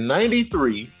came in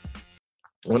 93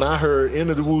 when I heard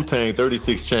Into the Wu-Tang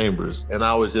 36 Chambers. And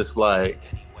I was just like,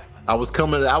 I was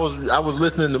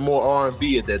listening to more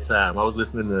R&B at that time. I was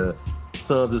listening to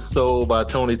Sons of Soul by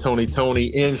Tony,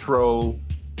 Intro,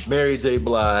 Mary J.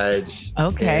 Blige.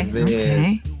 Okay. And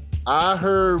then I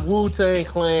heard Wu-Tang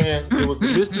Clan. It was the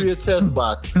Mystery of Chess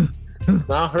Boxing. And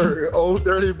I heard Old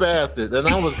Dirty Bastard. And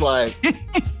I was like,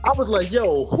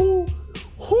 yo, who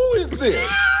is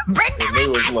this? And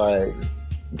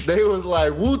they was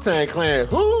like, Wu-Tang Clan.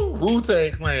 Who?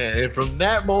 Wu-Tang Clan. And from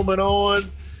that moment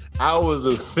on, I was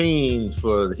a fiend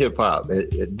for hip hop.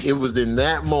 It was in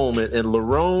that moment in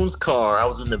Larone's car. I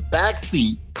was in the back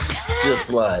seat, just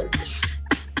like,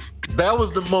 that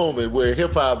was the moment where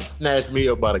hip hop snatched me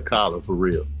up by the collar for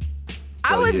real.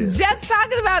 I was just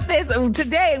talking about this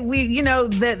today.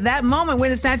 That moment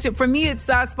when it's snatched up, for me, it's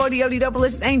Spodiote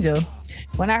Double-Licious Angel.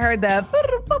 When I heard the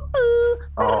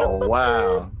oh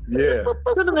wow, yeah,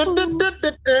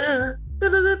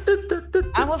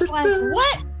 I was like,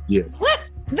 what? Yeah, what?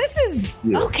 This is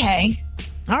okay.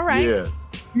 All right. Yeah.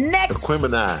 Next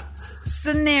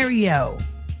scenario.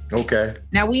 Okay.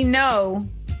 Now we know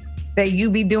that you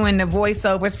be doing the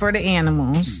voiceovers for the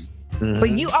animals,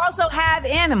 but you also have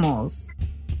animals.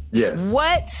 Yes.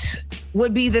 What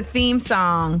would be the theme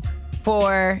song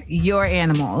for your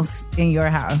animals in your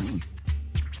house?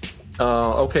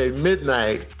 Okay,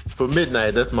 Midnight. For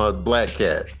Midnight, that's my black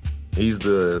cat. He's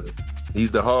the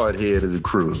hard head of the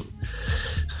crew.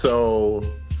 So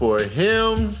for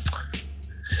him,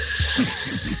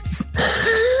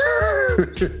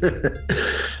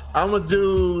 I'm gonna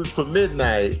do for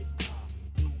Midnight.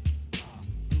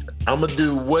 I'm gonna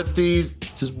do What These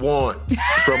Just Want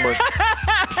from a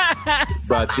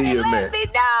by DMX. Let me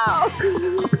know.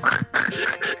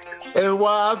 And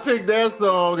why I picked that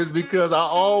song is because I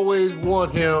always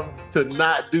want him to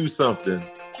not do something.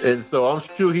 And so I'm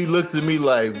sure he looks at me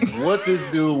like, what this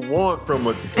dude want from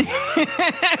a...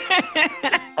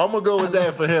 I'm going to go with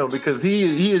that for him because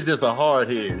he is just a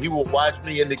hard head. He will watch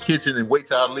me in the kitchen and wait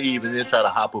till I leave and then try to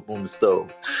hop up on the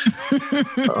stove.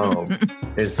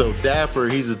 And so Dapper,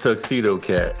 he's a tuxedo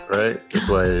cat, right? That's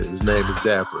why his name is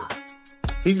Dapper.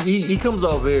 He comes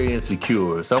off very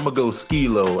insecure. So I'm going to go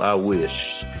Skilo, I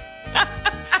Wish.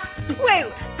 Wait,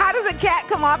 how does a cat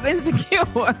come off insecure?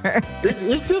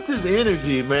 It's just his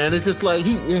energy, man. It's just like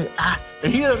he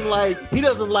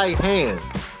doesn't like hands.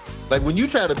 Like when you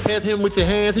try to pet him with your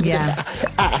hands, he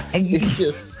it's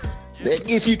just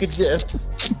if you could just.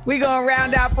 We're gonna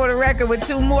round out for the record with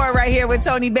 2 more right here with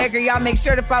Tony Baker. Y'all make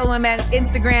sure to follow him at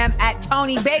Instagram at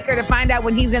Tony Baker to find out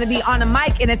when he's gonna be on the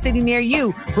mic in a city near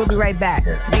you. We'll be right back.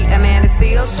 The Amanda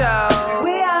Seales Show.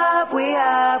 We up.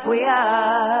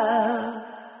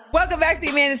 Welcome back to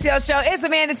the Amanda Seales Show. It's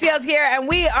Amanda Seales here, and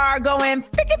we are going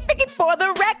ficky for the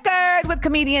record with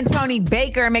comedian Tony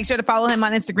Baker. Make sure to follow him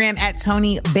on Instagram at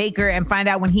Tony Baker and find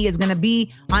out when he is going to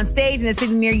be on stage in a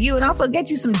city near you, and also get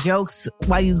you some jokes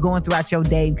while you're going throughout your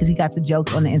day because he got the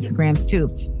jokes on the Instagrams too.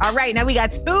 All right, now we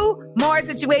got 2 more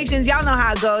situations. Y'all know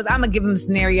how it goes. I'm going to give him a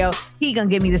scenario. He going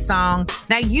to give me the song.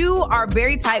 Now, you are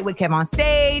very tight with Kev on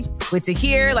stage, with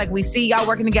Tahir. Like we see y'all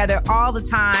working together all the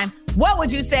time. What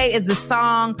would you say is the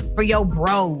song for your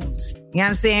bros? You know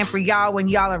what I'm saying? For y'all when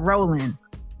y'all are rolling.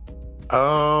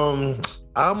 I'm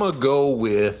going to go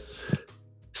with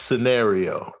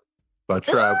Scenario by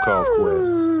Tribe Called Quest.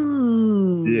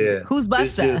 Yeah. Who's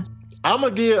Busta? I'm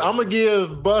gonna give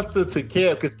Busta to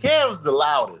Kev because Kev's the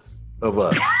loudest of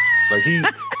us. Like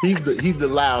he's the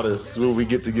loudest when we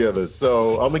get together.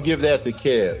 So I'm gonna give that to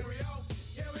Kev.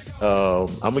 I'm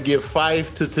gonna give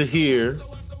Fife to Tahir.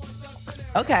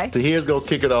 Okay. Tahir's gonna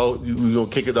kick it off. We're gonna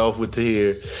kick it off with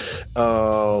Tahir.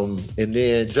 And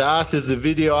then Josh is the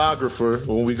videographer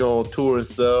when we go on tour and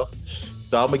stuff.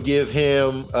 So I'm gonna give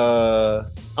him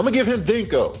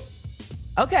Dinko.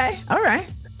 Okay. All right.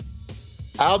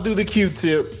 I'll do the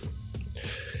Q-tip.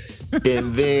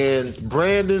 And then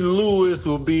Brandon Lewis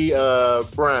will be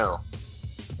Brown.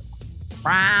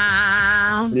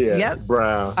 Brown. Yeah. Yep.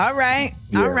 Brown. All right.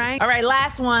 Yeah. All right.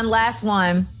 Last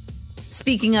one.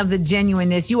 speaking of the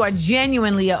genuineness, you are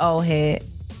genuinely an old head.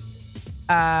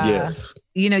 Yes.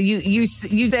 You know, you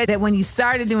said that when you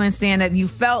started doing stand-up, you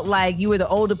felt like you were the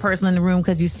older person in the room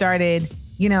because you started,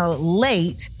 you know,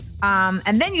 late.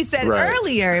 And then you said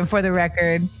earlier, and for the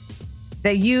record,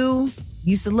 that you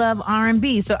used to love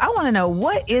R&B. So I want to know,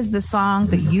 what is the song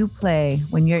that you play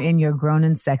when you're in your grown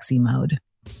and sexy mode?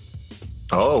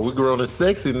 Oh, we're grown and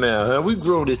sexy now, huh? We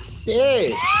grown and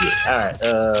sexy. All right.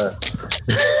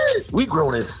 We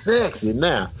grown and sexy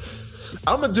now.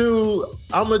 I'm gonna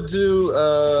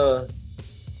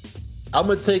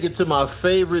take it to my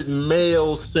favorite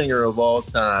male singer of all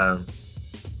time,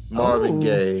 Marvin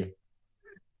Gaye.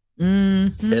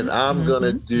 Mm-hmm. And I'm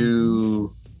gonna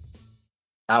do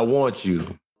I Want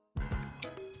You.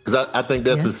 Because I think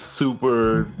that's a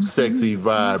super sexy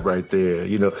vibe right there.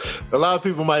 You know, a lot of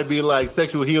people might be like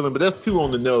sexual healing, but that's too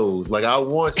on the nose. Like, I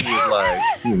Want You is like,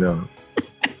 you know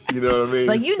what I mean?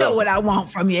 Like, you know what I want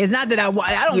from you. It's not that I don't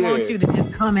want you to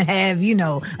just come and have, you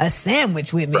know, a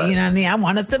sandwich with me. You know what I mean? I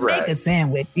want us to make a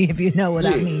sandwich, if you know what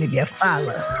I mean, if you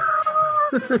follow.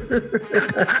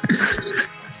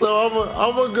 So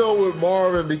I'm gonna go with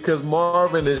Marvin because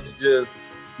Marvin is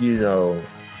just, you know,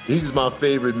 he's my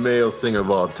favorite male singer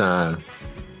of all time.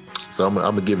 So I'm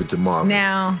gonna give it to Marvin.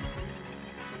 Now,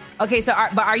 okay, so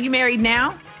are you married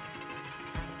now?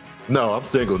 No, I'm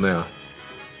single now.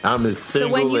 I'm as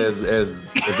single as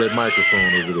that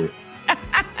microphone over there.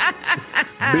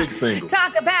 Big single.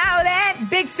 Talk about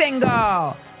it, big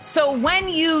single. So when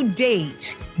you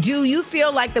date, do you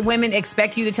feel like the women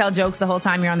expect you to tell jokes the whole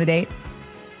time you're on the date?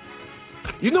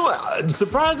 You know,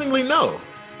 surprisingly, no.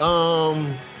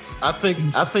 I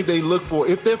think they look for,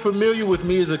 if they're familiar with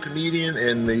me as a comedian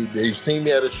and they've seen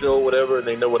me at a show or whatever and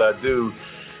they know what I do,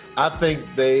 I think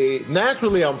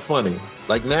naturally I'm funny.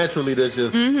 Like naturally there's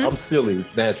just, I'm silly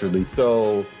naturally.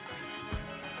 So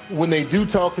when they do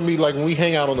talk to me, like when we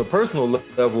hang out on a personal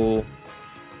level,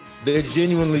 they're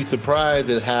genuinely surprised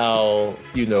at how,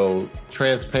 you know,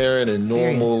 transparent and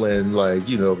normal and like,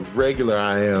 you know, regular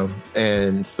I am.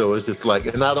 And so it's just like,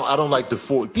 and I don't like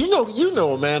to you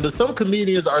know, Amanda, some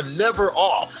comedians are never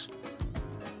off.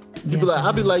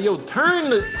 I'll be like, yo,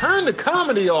 turn the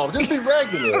comedy off. Just be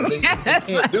regular. They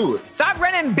can't do it. Stop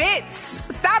running bits.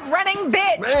 Stop running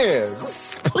bits. Man,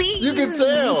 please. You can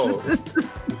tell.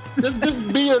 just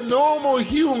be a normal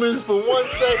human for 1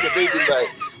 second. They be like,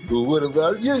 well, what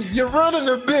about you? You're running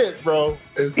a bit, bro.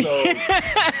 And so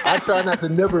I try not to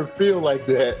never feel like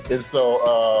that. And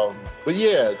so, but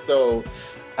yeah, so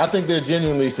I think they're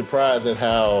genuinely surprised at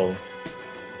how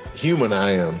human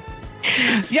I am.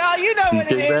 Y'all, you know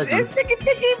what it is. It's Sticky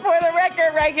for the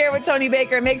record right here with Tony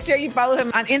Baker. Make sure you follow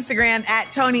him on Instagram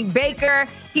at Tony Baker.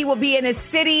 He will be in a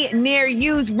city near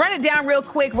you. Run it down real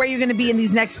quick where you're going to be in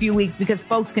these next few weeks because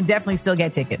folks can definitely still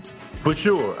get tickets. For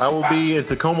sure. I will be in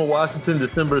Tacoma, Washington,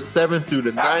 December 7th through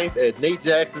the 9th at Nate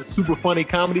Jackson's Super Funny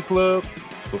Comedy Club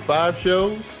for 5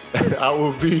 shows. I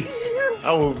will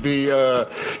be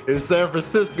in San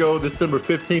Francisco, December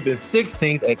 15th and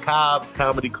 16th at Cobb's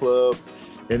Comedy Club.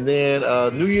 And then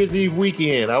New Year's Eve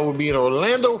weekend, I will be in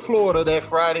Orlando, Florida that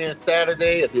Friday and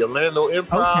Saturday at the Orlando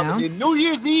Improv. And then New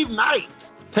Year's Eve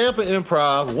night, Tampa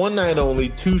Improv, 1 night only,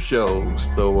 2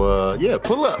 shows. So, yeah,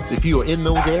 pull up if you are in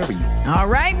those areas. All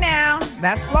right now.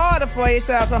 That's Florida for you.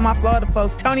 Shout out to all my Florida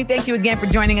folks. Tony, thank you again for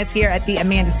joining us here at the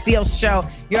Amanda Seales Show.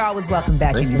 You're always welcome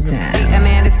back anytime. The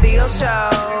Amanda Seales Show.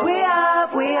 We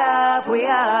up, we up, we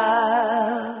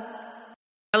up.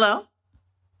 Hello?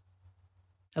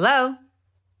 Hello?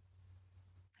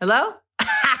 Hello?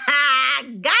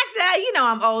 Gotcha. You know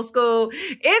I'm old school.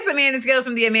 It's Amanda Seales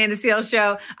from the Amanda Seales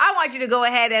Show. I want you to go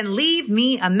ahead and leave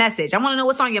me a message. I want to know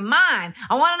what's on your mind.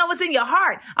 I want to know what's in your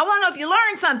heart. I want to know if you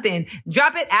learned something.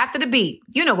 Drop it after the beat.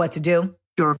 You know what to do.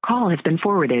 Your call has been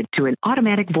forwarded to an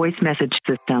automatic voice message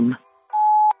system.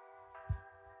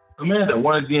 Amanda,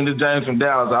 once again, this is James from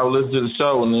Dallas. I was listening to the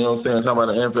show and, you know what I'm saying, talking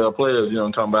about the NFL players, you know what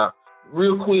I'm talking about.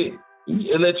 Real quick,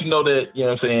 it lets you know that, you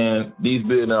know what I'm saying, these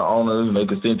billionaire owners and their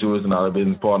constituents and all their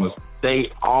business partners,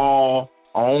 they all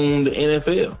own the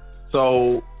NFL.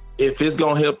 So if it's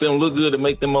going to help them look good and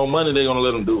make them more money, they're going to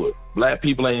let them do it. Black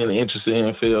people ain't interested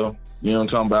in NFL. You know what I'm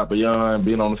talking about? Beyond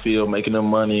being on the field, making them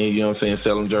money, you know what I'm saying,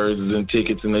 selling jerseys and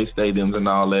tickets in their stadiums and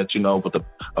all that, you know, but the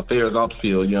affairs off the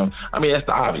field, you know. I mean, that's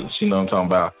the obvious, you know what I'm talking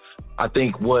about. I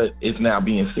think what is now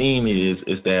being seen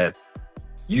is that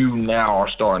you now are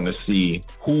starting to see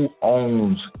who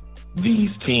owns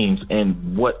these teams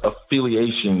and what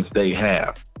affiliations they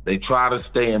have. They try to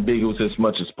stay ambiguous as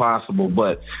much as possible,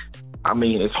 but I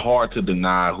mean, it's hard to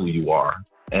deny who you are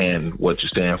and what you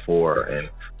stand for and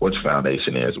what your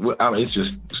foundation is. I mean, it's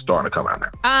just starting to come out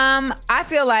now. I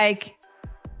feel like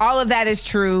All of that is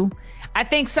true. I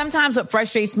think sometimes what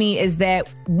frustrates me is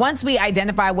that once we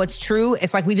identify what's true,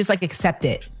 it's like we just like accept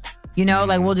it. You know,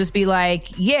 like we'll just be like,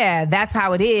 yeah, that's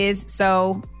how it is.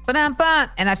 So, ba-dum-bum.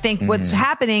 And I think what's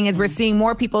happening is we're seeing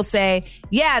more people say,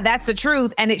 yeah, that's the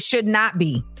truth. And it should not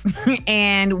be.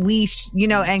 And we,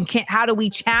 how do we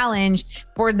challenge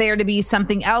for there to be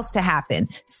something else to happen?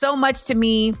 So much to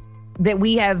me that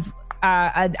we have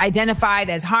identified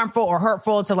as harmful or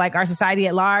hurtful to like our society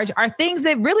at large are things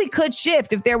that really could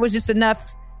shift if there was just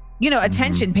enough,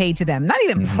 attention paid to them. Not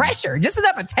even pressure, just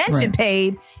enough attention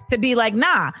paid to be like,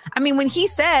 nah. I mean, when he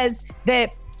says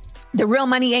that the real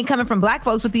money ain't coming from black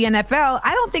folks with the NFL,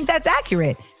 I don't think that's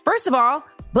accurate. First of all,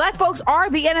 black folks are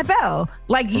the NFL.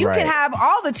 Like you can have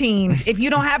all the teams. If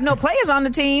you don't have no players on the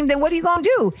team, then what are you going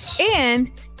to do? And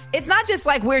it's not just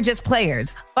like we're just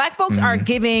players. Black folks are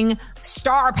giving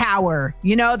star power.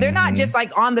 They're not just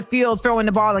like on the field throwing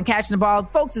the ball and catching the ball.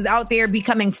 Folks is out there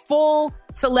becoming full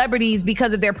celebrities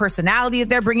because of their personality that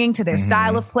they're bringing to their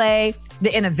style of play,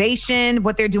 the innovation,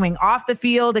 what they're doing off the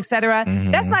field, etc.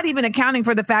 That's not even accounting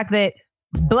for the fact that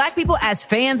Black people as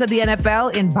fans of the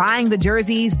NFL in buying the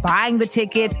jerseys, buying the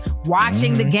tickets,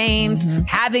 watching the games,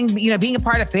 having, being a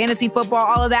part of fantasy football,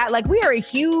 all of that. Like, we are a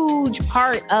huge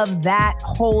part of that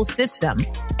whole system.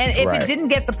 And if it didn't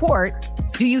get support,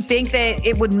 do you think that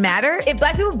it would matter? If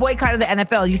Black people boycotted the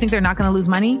NFL, you think they're not going to lose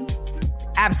money?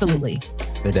 Absolutely.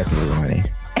 They're definitely losing money.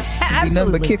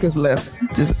 Absolutely. Nothing but kickers left.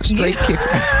 Just straight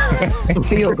kickers.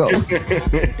 Field goals.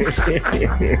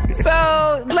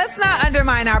 So let's not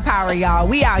undermine our power, y'all.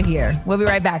 We out here. We'll be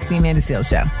right back to the Amanda Seales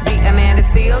Show. The Amanda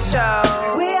Seales Show.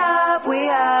 We up, we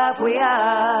up, we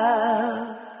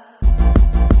up.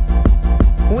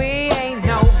 We ain't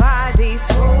nobody's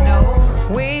fool. No.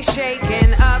 We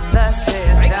shaking up the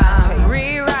system.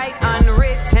 Rewrite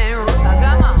unwritten rules.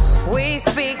 Come on. We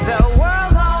speak the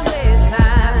world gon'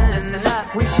 listen. Listen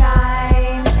up. We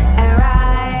shine and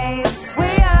rise. We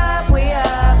up, we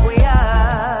up, we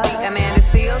up. The Amanda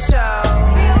Seales Show.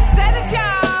 Seales said it,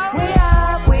 y'all. We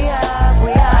up, we up,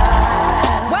 we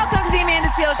up. Welcome to the Amanda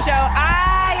Seales Show.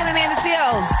 I am Amanda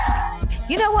Seales.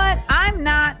 You know what? I'm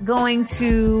not going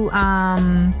to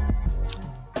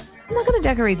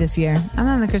decorate this year. I'm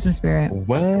not in the Christmas spirit.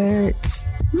 What? I'm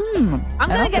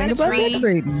gonna get the tree.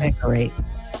 Decorate.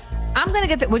 I'm gonna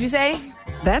get the. What'd you say?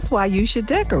 That's why you should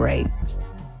decorate,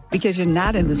 because you're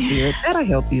not in the spirit. That'll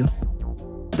help you.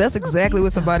 That's exactly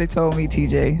what somebody told me,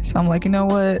 TJ. So I'm like, you know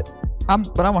what? I'm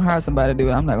gonna hire somebody to do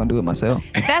it. I'm not gonna do it myself.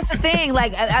 That's the thing.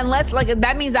 Like, unless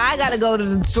that means I gotta go to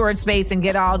the storage space and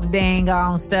get all the dang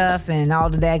on stuff and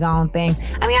all the daggone things.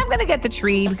 I mean, I'm gonna get the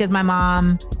tree because my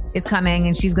mom is coming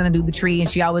and she's gonna do the tree, and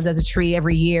she always does a tree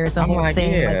every year. It's a whole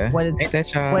thing. Yeah. Like,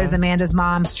 what is Amanda's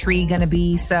mom's tree gonna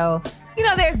be? So,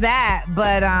 there's that.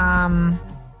 But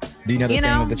do you know the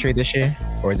theme of the tree this year,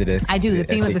 or is it this? I do. The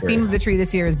theme of the tree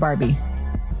this year is Barbie.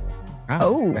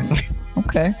 Oh.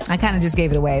 Okay. I kind of just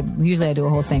gave it away. Usually I do a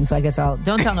whole thing, so I guess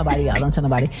don't tell nobody, y'all. Don't tell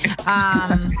nobody.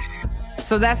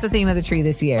 So that's the theme of the tree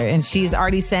this year, and she's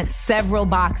already sent several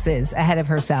boxes ahead of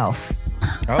herself.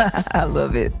 Oh. I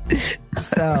love it.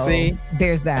 So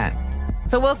there's that.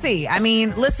 So we'll see. I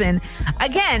mean, listen,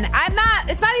 again,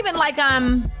 it's not even like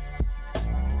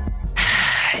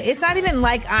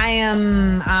I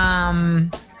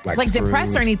am like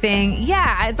depressed or anything.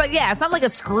 Yeah, it's not like a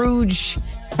Scrooge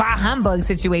bah humbug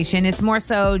situation. It's more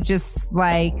so just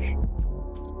like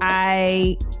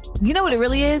you know what it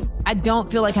really is? I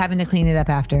don't feel like having to clean it up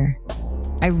after.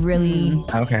 I really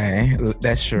Okay,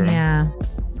 that's true. Yeah.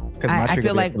 I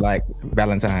feel like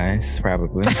Valentine's,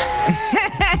 probably.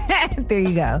 There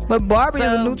you go. But Barbie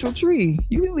is a neutral tree.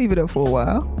 You can leave it up for a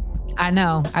while. I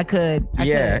know. I could.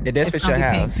 It does fit your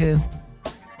house. Too.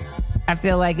 I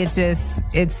feel like it's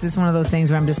just one of those things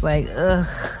where I'm just like, ugh.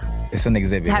 It's an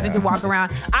exhibit. Having to walk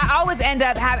around. I always end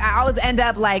up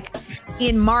like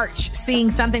in March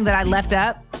seeing something that I left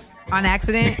up on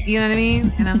accident. You know what I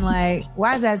mean? And I'm like,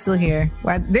 why is that still here?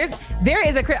 Why I'm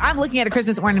looking at a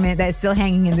Christmas ornament that is still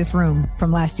hanging in this room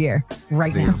from last year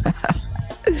right now.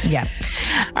 Yeah.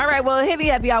 All right. Well, hit me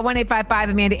up, y'all.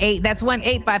 1-855-AMANDA-8. That's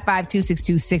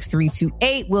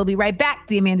 1-855-262-6328. We'll be right back to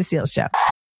the Amanda Seales Show.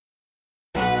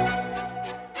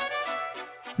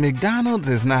 McDonald's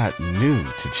is not new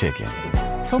to chicken.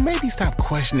 So maybe stop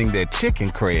questioning their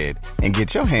chicken cred and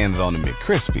get your hands on the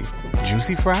McCrispy.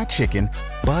 Juicy fried chicken,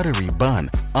 buttery bun,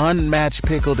 unmatched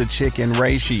pickle to chicken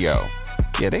ratio.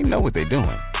 Yeah, they know what they're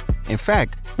doing. In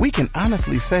fact, we can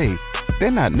honestly say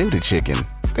they're not new to chicken.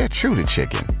 They're true to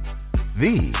chicken.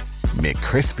 The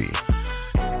McCrispy.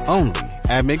 Only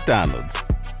at McDonald's.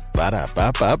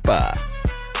 Ba-da-ba-ba-ba.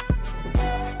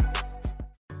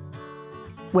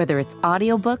 Whether it's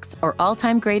audiobooks or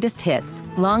all-time greatest hits,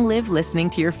 long live listening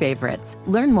to your favorites.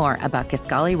 Learn more about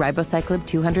Kisqali Ribociclib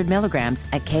 200 milligrams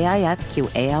at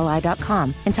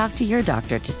KISQALI.com and talk to your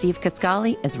doctor to see if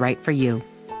Kisqali is right for you.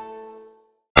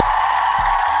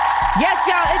 Yes,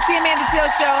 y'all, it's the Amanda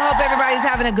Seales Show. Hope everybody's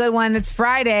having a good one. It's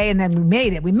Friday, and then we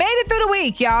made it. We made it through the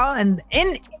week, y'all. And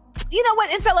you know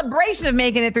what? In celebration of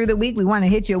making it through the week, we want to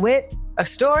hit you with a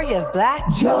story of Black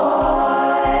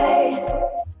joy.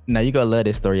 Now, you're going to love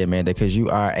this story, Amanda, because you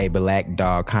are a black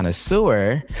dog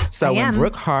connoisseur. So when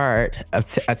Brooke Hart, a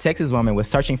Texas woman, was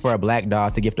searching for a black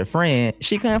dog to gift a friend,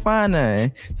 she couldn't find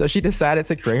none. So she decided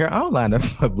to create her own line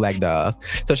of black dogs.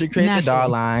 So she created a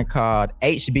dog line called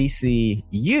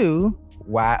HBCU.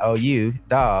 YOU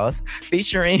dolls,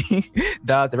 featuring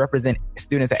dogs that represent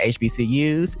students at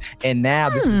HBCUs. And now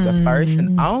this is the first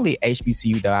and only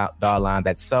HBCU doll line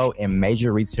that's sold in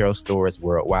major retail stores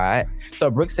worldwide. So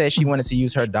Brooke says she wanted to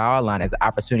use her doll line as an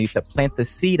opportunity to plant the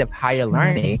seed of higher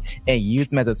learning and use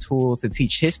them as a tool to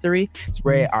teach history,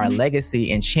 spread our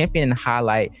legacy, and champion and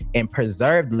highlight and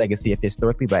preserve the legacy of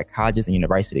historically Black colleges and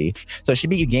universities. So she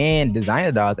began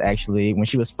designing dolls actually when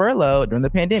she was furloughed during the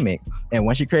pandemic. And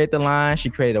once she created the line, she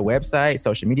created a website,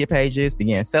 social media pages,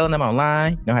 began selling them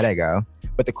online. You know how that go.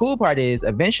 But the cool part is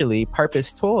eventually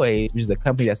Purpose Toys, which is a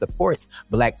company that supports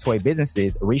Black toy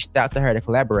businesses, reached out to her to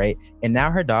collaborate. And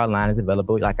now her doll line is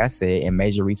available, like I said, in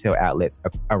major retail outlets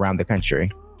around the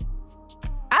country.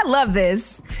 I love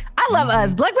this. I love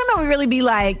us. Black women, we really be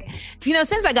like, you know,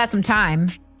 since I got some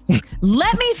time,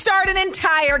 let me start an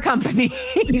entire company.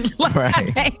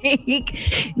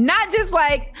 Not just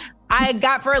like, I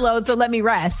got furloughed, so let me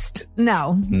rest.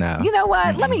 No. You know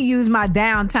what? Let me use my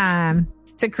downtime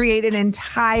to create an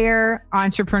entire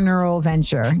entrepreneurial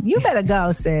venture. You better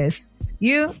go, sis.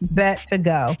 You bet to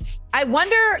go. I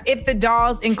wonder if the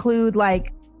dolls include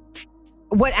like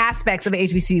what aspects of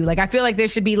HBCU. Like I feel like there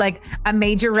should be like a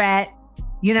majorette.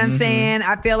 You know what I'm saying?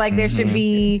 I feel like there should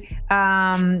be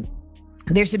a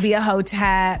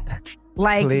hotep.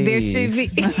 Like there should be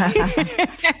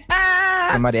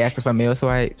somebody asking for meal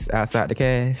swipes outside the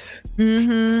cash.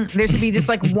 There should be just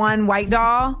like one white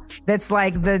doll that's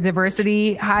like the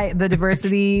diversity admission.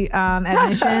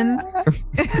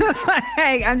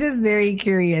 Like, I'm just very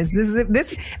curious.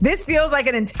 This feels like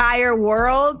an entire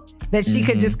world that she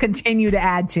could just continue to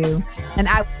add to, and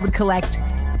I would collect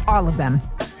all of them.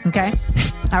 Okay,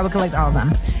 I would collect all of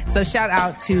them. So shout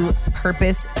out to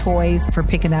Purpose Toys for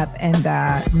picking up and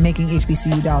making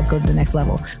HBCU dolls go to the next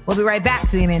level. We'll be right back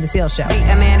to the Amanda Seales Show.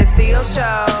 The Amanda Seales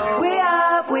Show. We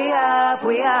up, we up,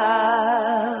 we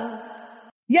up.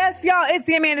 Yes, y'all, it's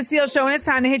the Amanda Seales Show, and it's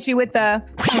time to hit you with the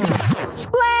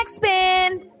Black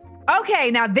Spin.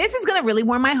 Okay, now this is going to really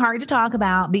warm my heart to talk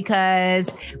about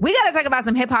because we got to talk about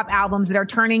some hip hop albums that are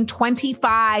turning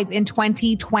 25 in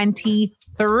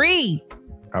 2023.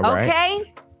 All right.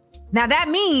 Okay. Now that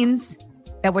means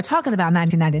that we're talking about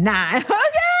 1999. Okay.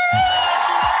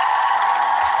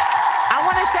 I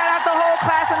want to shout out the whole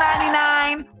class of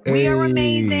 99. We are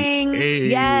amazing.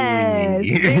 Yes.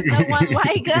 There's no one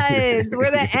like us.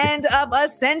 We're the end of a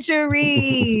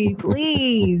century.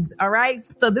 Please. All right.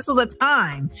 So this was a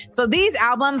time. So these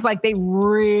albums, like they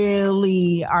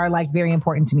really are like very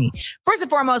important to me. First and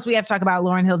foremost, we have to talk about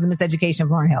Lauryn Hill's The Miseducation of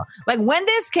Lauryn Hill. Like when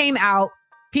this came out,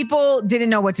 people didn't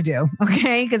know what to do,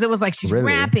 okay? Because it was like, she's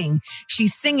rapping,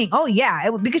 she's singing. Oh, yeah,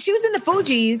 because she was in the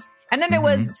Fugees, and then there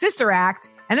was Sister Act,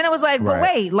 and then it was like, but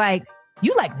wait, like,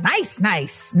 you like nice.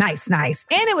 And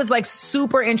it was like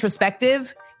super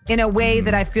introspective in a way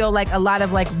that I feel like a lot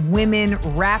of like women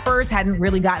rappers hadn't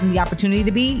really gotten the opportunity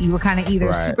to be. You were kind of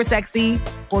either super sexy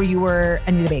or you were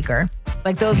Anita Baker.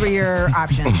 Like those were your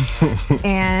options.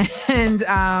 And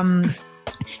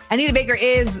Anita Baker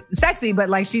is sexy, but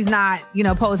like she's not, you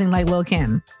know, posing like Lil'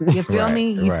 Kim. You feel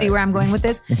me? You see where I'm going with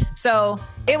this? So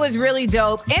it was really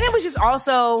dope. And it was just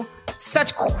also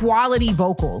such quality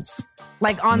vocals.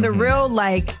 Like on the real,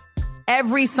 like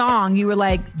every song you were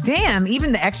like, damn,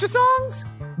 even the extra songs?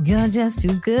 You're just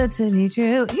too good to be true.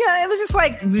 You know, it was just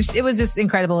like, it was just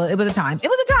incredible. It was a time.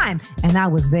 And I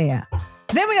was there.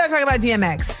 Then we got to talk about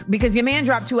DMX because your man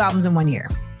dropped 2 albums in 1 year.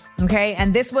 Okay.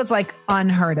 And this was like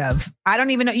unheard of. I don't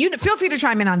even know. You feel free to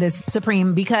chime in on this,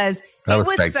 Supreme, because that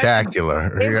was spectacular.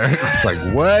 It's like,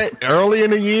 what? Early in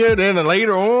the year, then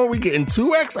later on, we getting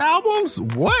 2X albums?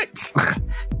 What?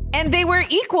 And they were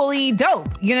equally dope.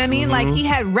 You know what I mean? Like he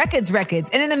had records.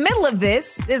 And in the middle of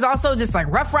this, there's also just like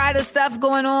Rough Rider stuff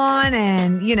going on.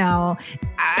 And, you know,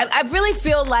 I really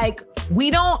feel like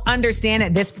we don't understand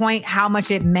at this point how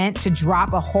much it meant to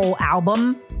drop a whole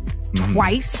album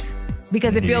twice.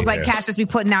 because it feels like cats just be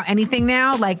putting out anything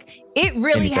now. Like it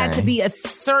really had to be a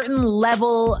certain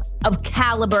level of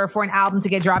caliber for an album to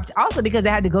get dropped. Also because it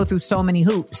had to go through so many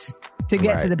hoops to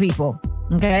get to the people.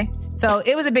 Okay. So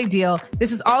it was a big deal.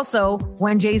 This is also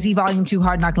when Jay-Z Volume 2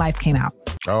 Hard Knock Life came out.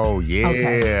 Oh, yeah.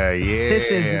 Okay.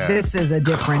 Yeah. This is a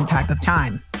different type of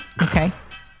time. Okay.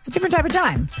 It's a different type of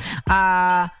time.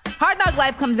 Hard Knock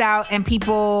Life comes out and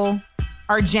people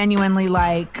are genuinely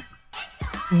like,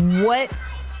 what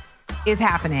is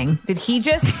happening? Did he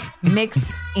just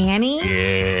mix Annie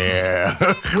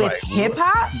with hip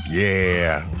hop?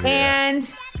 Yeah.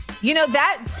 And you know,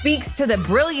 that speaks to the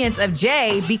brilliance of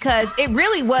Jay because it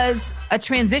really was a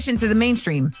transition to the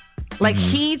mainstream. Like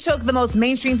he took the most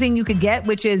mainstream thing you could get,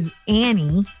 which is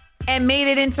Annie, and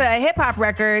made it into a hip hop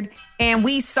record. And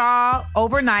we saw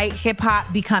overnight hip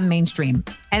hop become mainstream.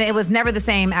 And it was never the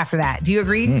same after that. Do you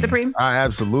agree, Supreme? I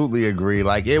absolutely agree.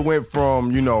 Like it went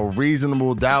from, you know,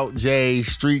 Reasonable Doubt Jay,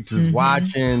 Streets is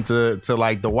watching to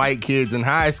like the white kids in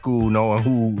high school knowing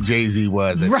who Jay-Z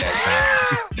was at that time.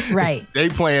 Right. They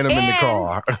playing him in the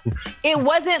car. It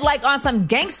wasn't like on some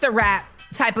gangster rap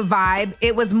type of vibe.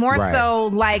 It was more so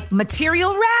like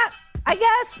material rap, I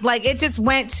guess. Like it just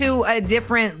went to a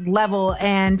different level.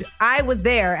 And I was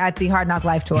there at the Hard Knock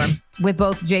Life tour with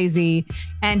both Jay-Z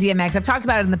and DMX. I've talked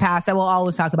about it in the past. I will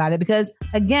always talk about it because,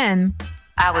 again,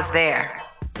 I was there.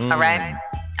 All right?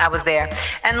 I was there.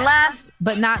 And last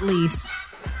but not least,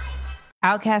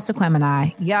 Outkast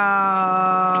Aquemini. Y'all.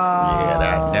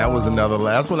 Yeah, that was another.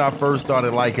 That's when I first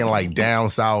started liking like down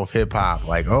south hip hop.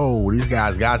 Like, oh, these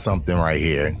guys got something right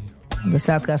here. The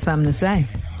South got something to say.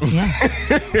 Yeah.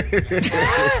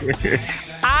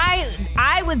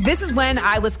 This is when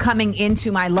I was coming into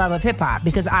my love of hip hop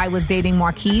because I was dating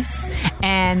Marquise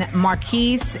and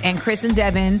Chris and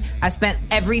Devin. I spent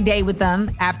every day with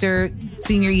them after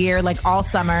senior year, like all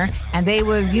summer. And they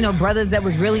were, you know, brothers that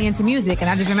was really into music. And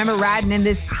I just remember riding in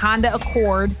this Honda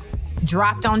Accord,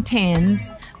 dropped on 10s,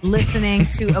 listening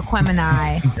to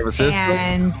Aquemini.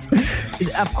 And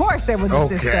of course there was a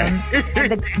system.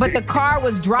 But the car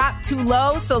was dropped too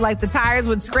low, so like the tires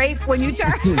would scrape when you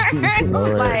turn.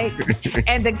 Like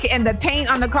and the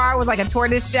paint on the car was like a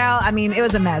tortoise shell. I mean, it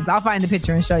was a mess. I'll find the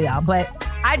picture and show y'all. But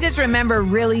I just remember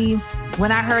really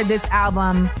when I heard this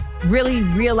album, really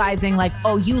realizing like,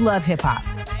 oh, you love hip hop.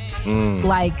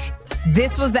 Like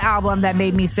this was the album that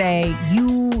made me say,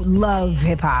 you love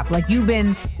hip hop. Like you've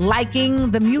been liking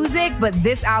the music, but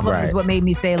this album is what made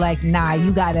me say like, nah,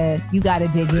 you gotta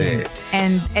dig in.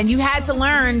 And you had to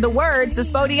learn the words to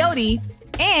Spodioti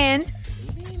and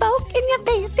spoke in your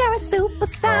face, you're a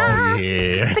superstar. Oh,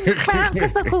 yeah. Then you crown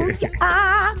because of who you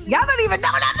are. Y'all don't even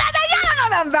know that. Y'all don't know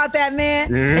nothing about that,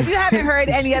 man. If you haven't heard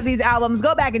any of these albums,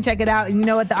 go back and check it out. And you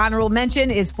know what? The honorable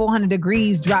mention is 400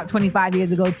 Degrees, dropped 25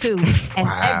 years ago, too. And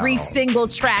every single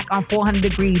track on 400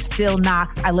 Degrees still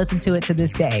knocks. I listen to it to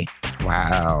this day.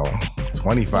 Wow.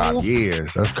 25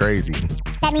 years. That's crazy.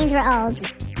 That means we're old.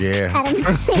 Yeah. I don't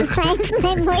know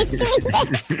my voice doing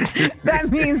this. That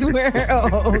means we're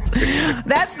old.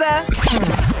 That's the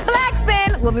Black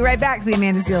Spin. We'll be right back to the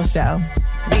Amanda Seales Show.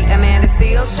 The Amanda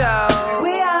Seales Show.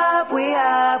 We up, we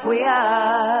up, we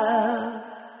up.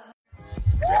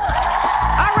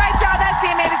 All right, y'all. That's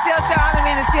the Amanda Seales Show. I'm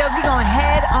Amanda Seales. We're going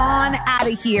head on out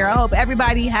of here. I hope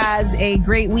everybody has a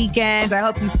great weekend. I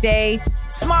hope you stay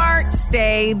smart,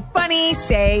 stay funny,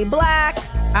 stay black.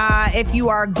 If you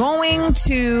are going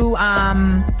to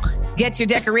get your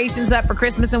decorations up for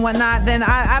Christmas and whatnot, then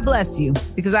I bless you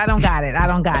because I don't got it.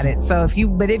 So if you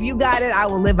got it, I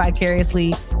will live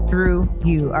vicariously through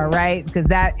you. All right. Because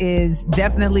that is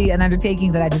definitely an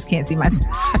undertaking that I just can't see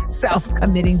myself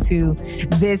committing to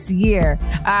this year.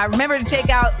 Remember to check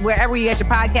out wherever you get your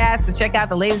podcasts to check out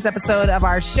the latest episode of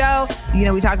our show. You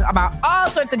know, we talked about all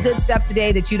sorts of good stuff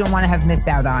today that you don't want to have missed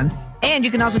out on. And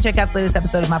you can also check out the latest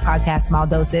episode of my podcast, Small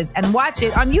Doses, and watch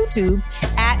it on YouTube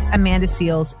at Amanda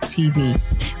Seales TV.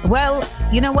 Well,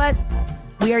 you know what?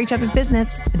 We are each other's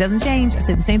business. It doesn't change. I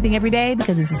say the same thing every day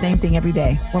because it's the same thing every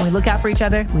day. When we look out for each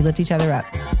other, we lift each other up.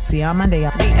 See you on Monday,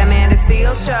 y'all. The Amanda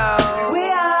Seales Show. We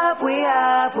up, we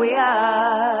up, we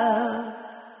up.